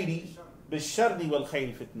بِالْخَيْرِ بِالشَّرِّ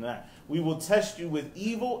وَالْخَيْرِ فِتْنَةً. We will test you with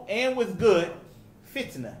evil and with good.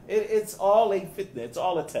 Fitna. It's all a fitna. It's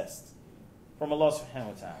all a test from Allah subhanahu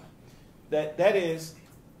wa ta'ala. That is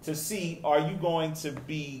to see, are you going to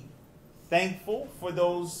be thankful for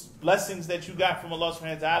those blessings that you got from Allah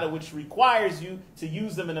subhanahu wa ta'ala, which requires you to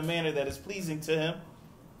use them in a manner that is pleasing to Him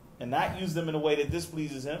and not use them in a way that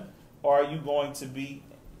displeases Him? Or are you going to be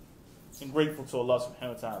ungrateful to Allah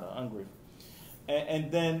subhanahu wa ta'ala, ungrateful?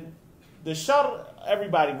 And then the shar,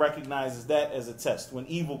 everybody recognizes that as a test. When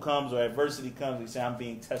evil comes or adversity comes, we say, I'm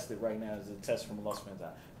being tested right now as a test from Allah subhanahu wa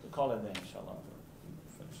ta'ala. We'll call it then, inshallah.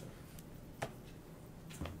 Finish up.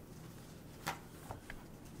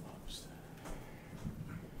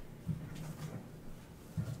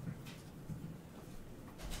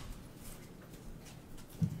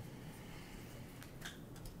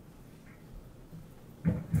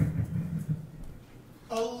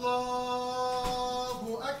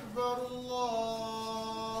 Allahu Akbar,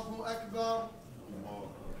 Allahu Akbar,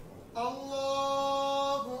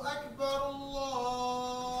 Allahu Akbar,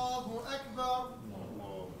 Allahu Akbar.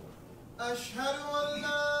 Ashhadu an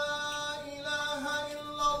la ilaha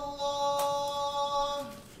illallah.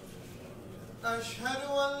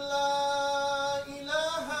 Ashhadu an la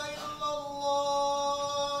ilaha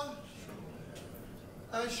illallah.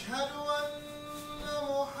 Ashhadu anna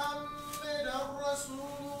Muhammadan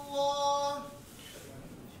Rasulullah.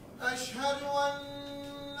 Ashhadu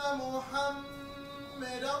anna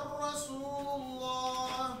Muhammadan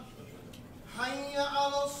Rasulullah. Hayya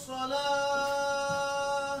ala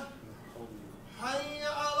salah. Hayya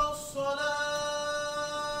ala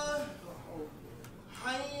salah.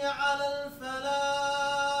 Hayya ala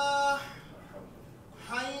al-falah.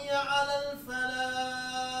 Hayya ala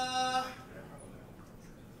al-falah.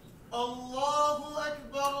 Allahu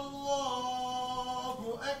Akbar,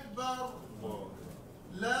 Allahu Akbar.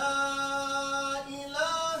 La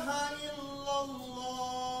ilaha illallah.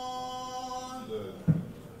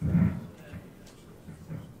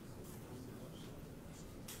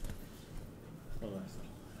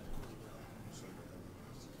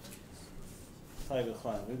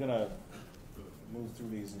 We're going to move through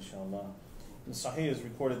these, inshallah. In Sahih is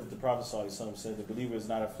recorded that the Prophet ﷺ said the believer is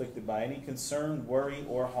not afflicted by any concern, worry,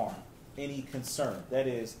 or harm. Any concern. That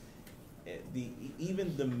is,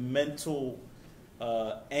 even the mental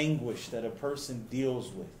anguish that a person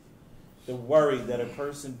deals with, the worry that a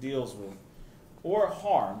person deals with, or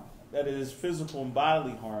harm, that it is physical and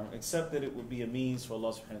bodily harm, except that it would be a means for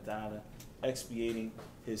Allah subhanahu wa ta'ala expiating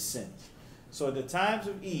his sins. So at the times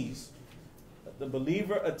of ease, the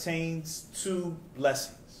believer attains two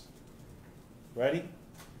blessings. Ready?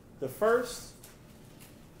 The first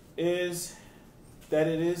is that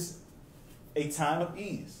it is a time of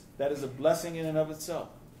ease. That is a blessing in and of itself.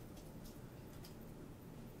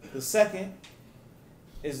 The second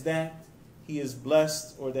is that he is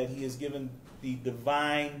blessed, or that he is given the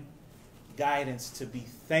divine guidance to be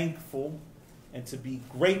thankful and to be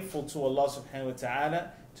grateful to Allah subhanahu wa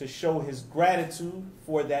ta'ala, to show his gratitude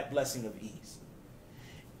for that blessing of ease.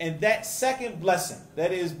 And that second blessing,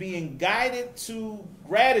 that is being guided to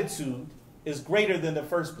gratitude, is greater than the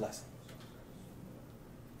first blessing.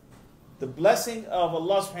 The blessing of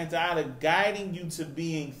Allah subhanahu wa ta'ala guiding you to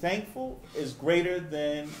being thankful is greater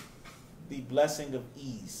than the blessing of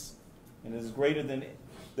ease. And it is greater than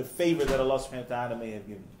the favor that Allah subhanahu wa ta'ala may have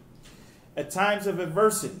given you. At times of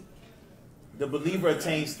adversity, the believer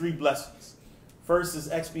attains three blessings. First is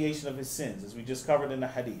expiation of his sins, as we just covered in the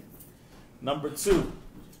hadith. Number two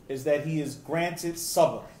is that he is granted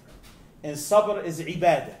sabr. And sabr is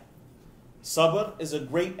ibadah. Sabr is a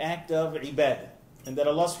great act of ibadah. And that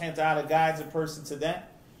Allah subhanahu wa ta'ala guides a person to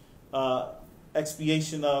that.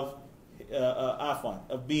 Expiation of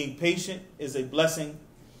of being patient is a blessing.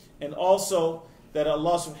 And also that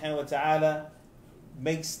Allah subhanahu wa ta'ala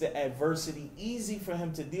makes the adversity easy for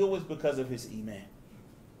him to deal with because of his Emaan.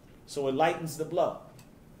 So it lightens the blow.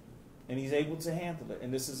 And he's able to handle it.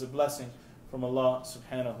 And this is a blessing from Allah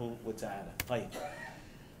subhanahu wa ta'ala. Right.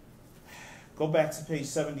 Go back to page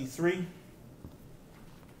 73.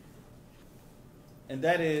 And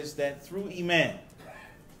that is that through Emaan,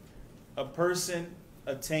 a person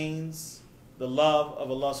attains the love of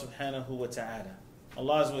Allah subhanahu wa ta'ala.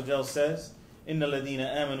 Allah Azza wa Jal says, إِنَّ الَّذِينَ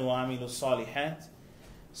آمَنُوا وَعَمِلُوا الصَّالِحَاتِ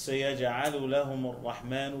سَيَجْعَلُ لَهُمُ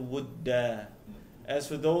الرَّحْمَنُ وُدًّا. As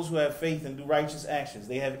for those who have faith and do righteous actions,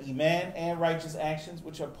 they have Emaan and righteous actions,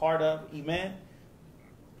 which are part of Emaan.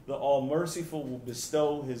 The All-Merciful will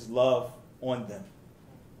bestow his love on them.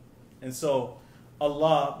 And so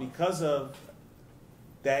Allah, because of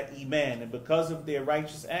that Emaan and because of their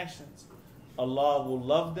righteous actions, Allah will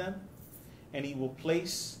love them and he will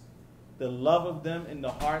place the love of them in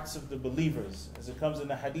the hearts of the believers. As it comes in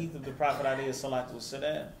the hadith of the Prophet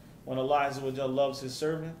ﷺ, when Allah Azza wa Jal loves his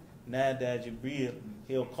servant, Nada Jibreel,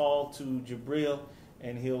 he'll call to Jibreel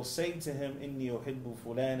and he'll say to him, Inni uhibbu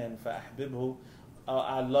fulanan fa'ahbibhu,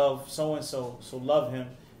 I love so-and-so, so love him.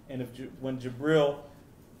 And when Jibreel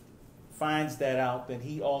finds that out, then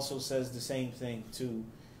he also says the same thing to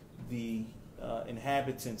the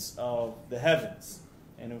inhabitants of the heavens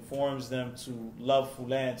and informs them to love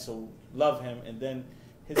Fulan, so love him, and then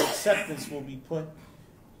his acceptance will be put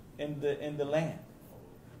in the land.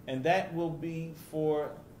 And that will be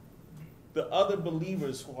for the other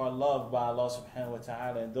believers who are loved by Allah subhanahu wa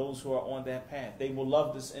ta'ala and those who are on that path. They will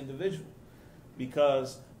love this individual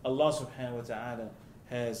because Allah subhanahu wa ta'ala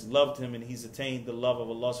has loved him and he's attained the love of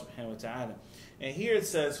Allah subhanahu wa ta'ala. And here it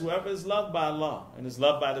says, whoever is loved by Allah and is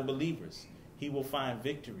loved by the believers, he will find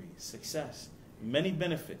victory, success, many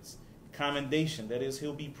benefits, commendation, that is,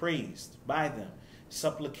 he'll be praised by them,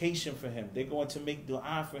 supplication for him. They're going to make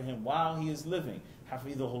dua for him while he is living.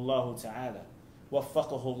 Hafidhahullahu ta'ala,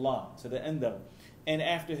 waffaqahullah, to the end of it. And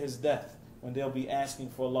after his death, when they'll be asking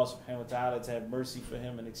for Allah subhanahu wa ta'ala to have mercy for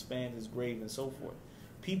him and expand his grave and so forth.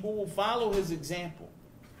 People will follow his example.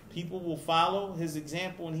 People will follow his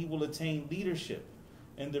example and he will attain leadership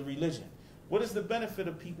in the religion. What is the benefit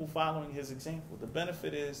of people following his example? The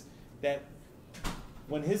benefit is that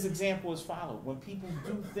when his example is followed, when people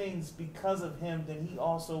do things because of him, then he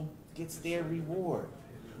also gets their reward.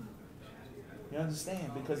 You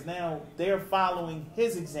understand? Because now they're following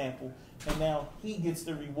his example and now he gets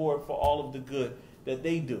the reward for all of the good that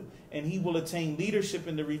they do. And he will attain leadership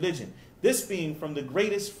in the religion. This being from the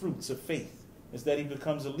greatest fruits of faith is that he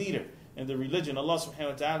becomes a leader in the religion. Allah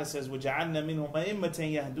subhanahu wa ta'ala says, وَجَعَلْنَا مِنْهُمْ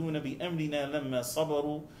أَئِمَّةً يَهْدُونَ بِأَمْرِنَا لَمَّا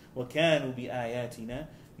صَبَرُوا وَكَانُوا بِآيَاتِنَا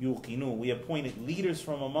يُوقِنُونَ. We appointed leaders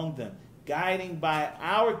from among them, guiding by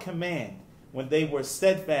our command when they were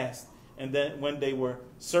steadfast and then when they were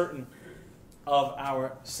certain of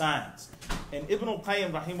our signs. And Ibn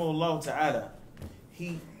al-Qayyim rahimahullah ta'ala,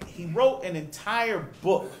 he wrote an entire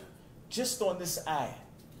book just on this ayah,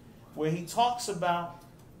 where he talks about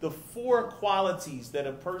the 4 qualities that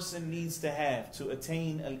a person needs to have to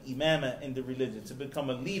attain al-imama in the religion, to become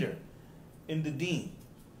a leader in the deen.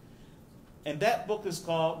 And that book is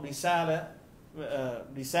called Risalat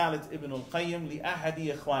Ibn al-Qayyim li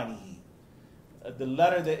ahadi ikhwanihi. The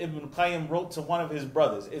letter that Ibn al-Qayyim wrote to one of his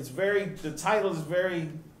brothers. The title is very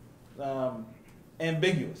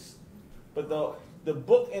ambiguous. But the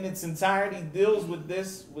book in its entirety deals with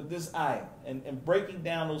this ayah and breaking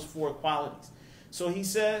down those 4 qualities. So he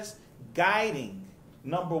says, guiding,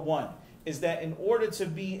 number 1, is that in order to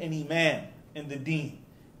be an imam in the deen,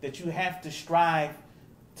 that you have to strive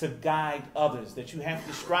to guide others, that you have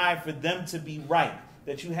to strive for them to be right,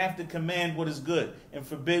 that you have to command what is good and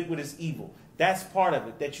forbid what is evil. That's part of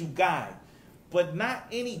it, that you guide. But not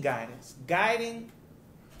any guidance. Guiding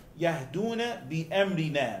Yahduna bi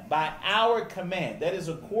amrina, by our command. That is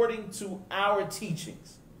according to our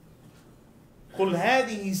teachings. Qul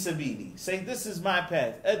hadihi sabili. Say, this is my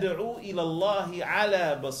path. Ad'u ila Allahi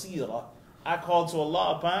ala basira. I call to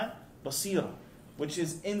Allah upon basira, which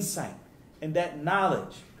is insight and that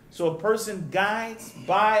knowledge. So a person guides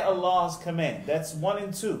by Allah's command. That's 1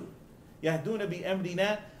 and 2. Yahduna bi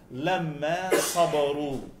amrina lamma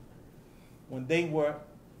sabaru. When they were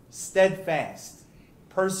steadfast,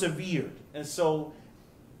 persevered. And so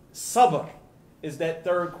sabr is that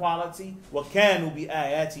third quality. وَكَانُوا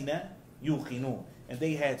بِآيَاتِنَا يُوقِنُونَ. And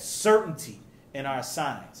they had certainty in our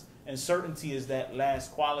signs. And certainty is that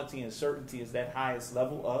last quality, and certainty is that highest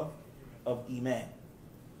level of Emaan.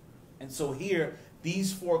 And so here,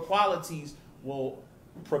 these 4 qualities will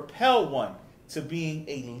propel one to being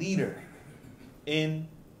a leader in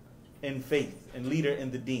faith and leader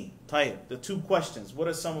in the deen. Tahir, the 2 questions. What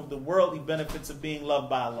are some of the worldly benefits of being loved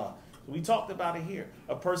by Allah? We talked about it here.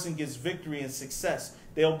 A person gets victory and success.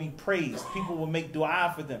 They'll be praised. People will make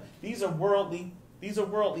dua for them. These are worldly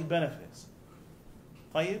benefits.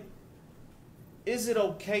 Tahir, is it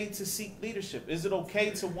okay to seek leadership? Is it okay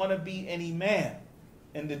to want to be an imam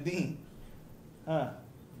in the deen?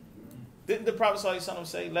 Didn't the Prophet ﷺ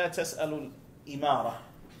say, La tas'alul imara?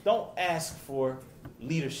 Don't ask for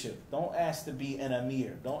leadership. Don't ask to be an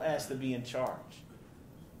amir. Don't ask to be in charge.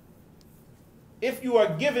 If you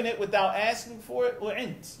are given it without asking for it,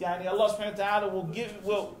 yani Allah subhanahu wa ta'ala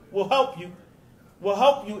will help you. Will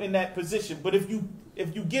help you in that position. But if you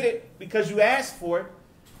get it because you asked for it,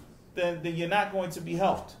 then you're not going to be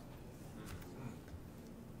helped.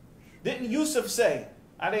 Didn't Yusuf say,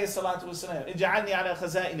 alayhi salatu wasalam, ij'alni ala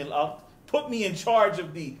khaza'in al-ard, put me in charge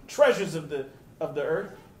of the treasures of the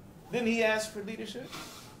earth? Didn't he ask for leadership?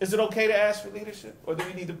 Is it okay to ask for leadership? Or do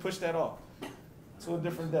we need to push that off to a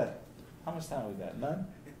different day? How much time we got? None?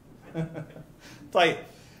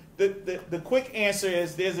 The quick answer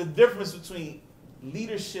is there's a difference between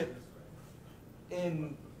leadership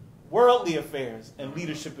in worldly affairs and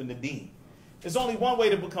leadership in the deen. There's only one way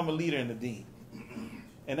to become a leader in the deen.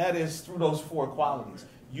 And that is through those 4 qualities.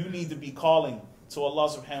 You need to be calling to Allah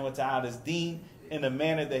subhanahu wa ta'ala's deen in a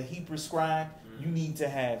manner that He prescribed. You need to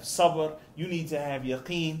have sabr. You need to have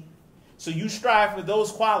yaqeen. So you strive for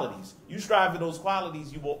those qualities. You strive for those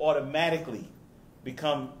qualities, you will automatically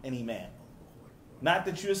become an imam. Not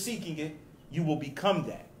that you're seeking it, you will become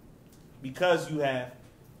that. Because you have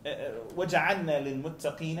وَجَعَلْنَا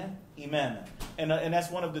لِلْمُتَّقِينَ إِمَامًا. And that's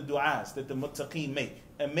one of the du'as that the muttaqeen make.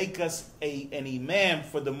 And make us an imam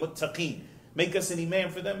for the muttaqeen. Make us an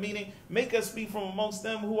imam for them, meaning make us be from amongst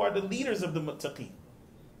them who are the leaders of the muttaqeen.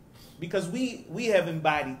 Because we have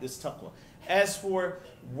embodied this taqwa. As for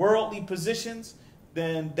worldly positions,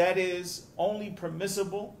 then that is only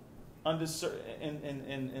permissible under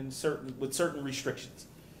with certain restrictions.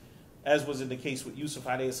 As was in the case with Yusuf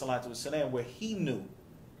alayhi salatu wasalam, where he knew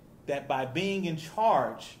that by being in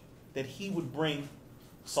charge, that he would bring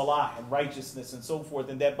salah and righteousness and so forth,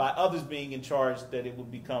 and that by others being in charge, that it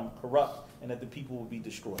would become corrupt and that the people would be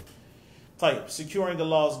destroyed. Tayyib, securing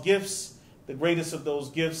Allah's gifts, the greatest of those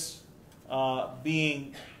gifts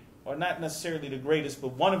being, or not necessarily the greatest,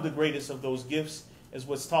 but one of the greatest of those gifts is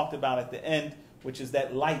what's talked about at the end, which is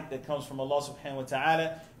that light that comes from Allah subhanahu wa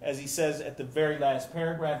ta'ala. As he says at the very last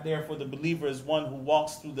paragraph, therefore the believer is one who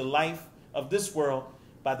walks through the life of this world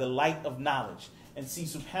by the light of knowledge. And see,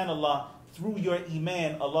 subhanallah, through your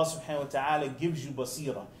iman, Allah subhanahu wa ta'ala gives you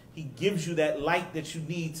basira. He gives you that light that you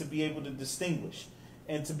need to be able to distinguish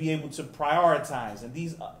and to be able to prioritize. And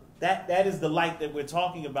that is the light that we're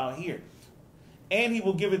talking about here. And He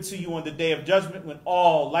will give it to you on the day of judgment when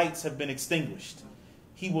all lights have been extinguished.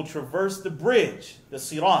 He will traverse the bridge, the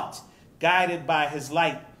sirat, guided by His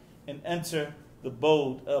light, and enter the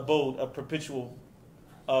abode of perpetual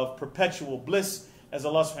bliss. As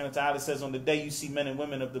Allah subhanahu wa ta'ala says, on the day you see men and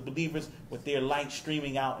women of the believers with their light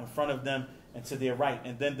streaming out in front of them and to their right.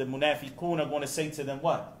 And then the munafiqun are going to say to them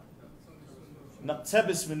what?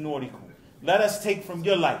 Naqtabis min nurikum. Let us take from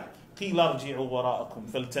your light.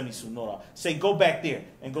 Say, go back there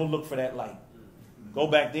and go look for that light. Go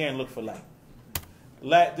back there and look for light.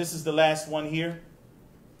 This is the last one here.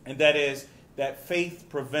 And that is that faith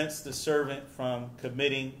prevents the servant from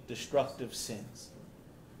committing destructive sins.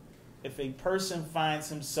 If a person finds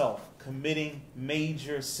himself committing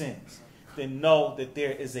major sins, then know that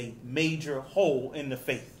there is a major hole in the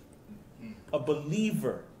faith. A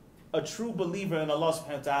believer, a true believer in Allah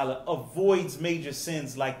subhanahu wa ta'ala avoids major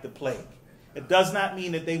sins like the plague. It does not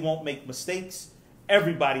mean that they won't make mistakes.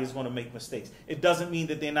 Everybody is going to make mistakes. It doesn't mean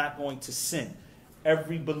that they're not going to sin.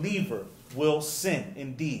 Every believer will sin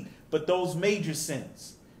indeed. But those major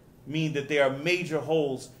sins, mean that there are major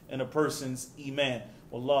holes in a person's iman.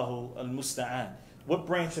 Wallahu al-musta'an. What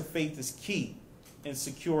branch of faith is key in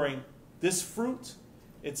securing this fruit?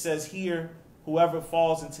 It says here, whoever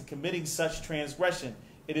falls into committing such transgression,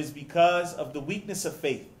 it is because of the weakness of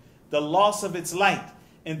faith, the loss of its light,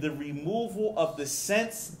 and the removal of the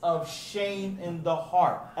sense of shame in the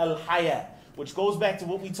heart, al-haya, which goes back to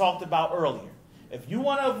what we talked about earlier. If you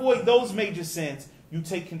want to avoid those major sins, you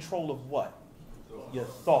take control of what? Your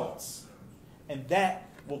thoughts. And that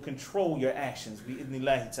will control your actions.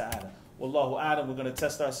 Bi-idhnillahi ta'ala. Wallahu a'lam. We're going to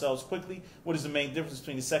test ourselves quickly. What is the main difference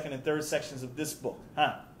between the second and third sections of this book?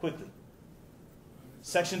 Quickly.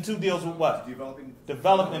 Section 2 deals with what?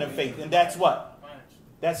 Development of faith. And that's what?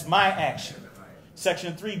 That's my action.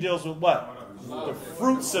 Section 3 deals with what? The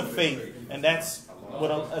fruits of faith. And that's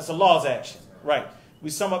Allah's action. Right. We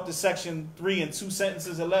sum up the section 3 in 2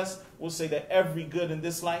 sentences or less. We'll say that every good in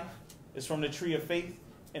this life is from the tree of faith,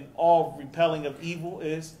 and all repelling of evil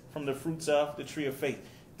is from the fruits of the tree of faith.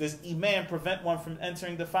 Does Emaan prevent one from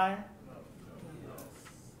entering the fire?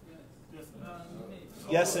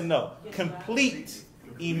 Yes and no. Complete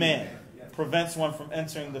Emaan prevents one from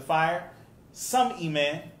entering the fire. Some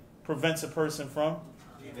Emaan prevents a person from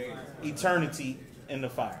eternity in the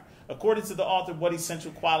fire. According to the author, what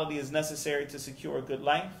essential quality is necessary to secure a good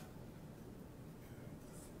life?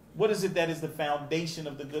 What is it that is the foundation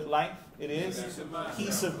of the good life? It is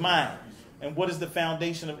peace of mind. And what is the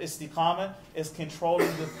foundation of istiqamah? It's controlling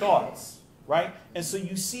the thoughts, right? And so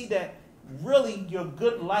you see that really your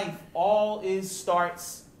good life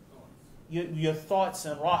starts your thoughts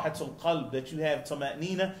and rahatul qalb, that you have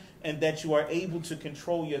tama'nina, and that you are able to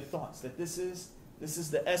control your thoughts. That this is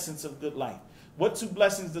the essence of good life. What 2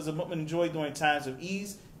 blessings does a mu'min enjoy during times of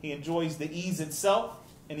ease? He enjoys the ease itself,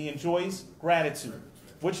 and he enjoys gratitude.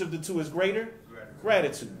 Which of the 2 is greater?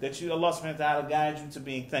 Gratitude. That Allah subhanahu wa ta'ala guides you to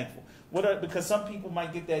being thankful. Because some people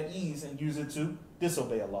might get that ease and use it to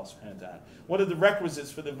disobey Allah subhanahu wa ta'ala. What are the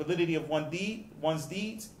requisites for the validity of one's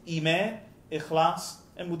deeds? Iman, ikhlas,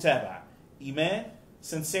 and mutaba'ah. Iman,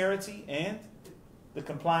 sincerity, and the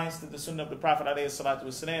compliance to the sunnah of the Prophet alayhi salatu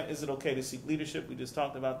wasalam. Is it okay to seek leadership? We just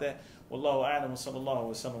talked about that. Wallahu a'lam wa sallallahu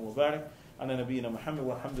wa sallam wa barak ala nabiyyina Muhammad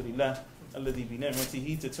wa alhamdulillah alladhi bi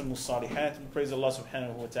ni'matihi tatimmu salihat. We praise Allah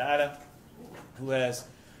subhanahu wa ta'ala, who has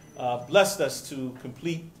blessed us to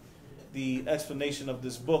complete the explanation of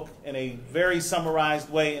this book in a very summarized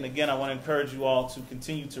way. And again, I want to encourage you all to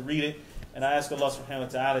continue to read it. And I ask Allah subhanahu wa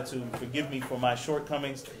ta'ala to forgive me for my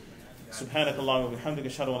shortcomings. Subhanakallahumma wa bihamdika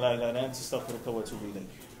ashhadu an la ilaha illa anta astaghfiruka wa atubu ilayk.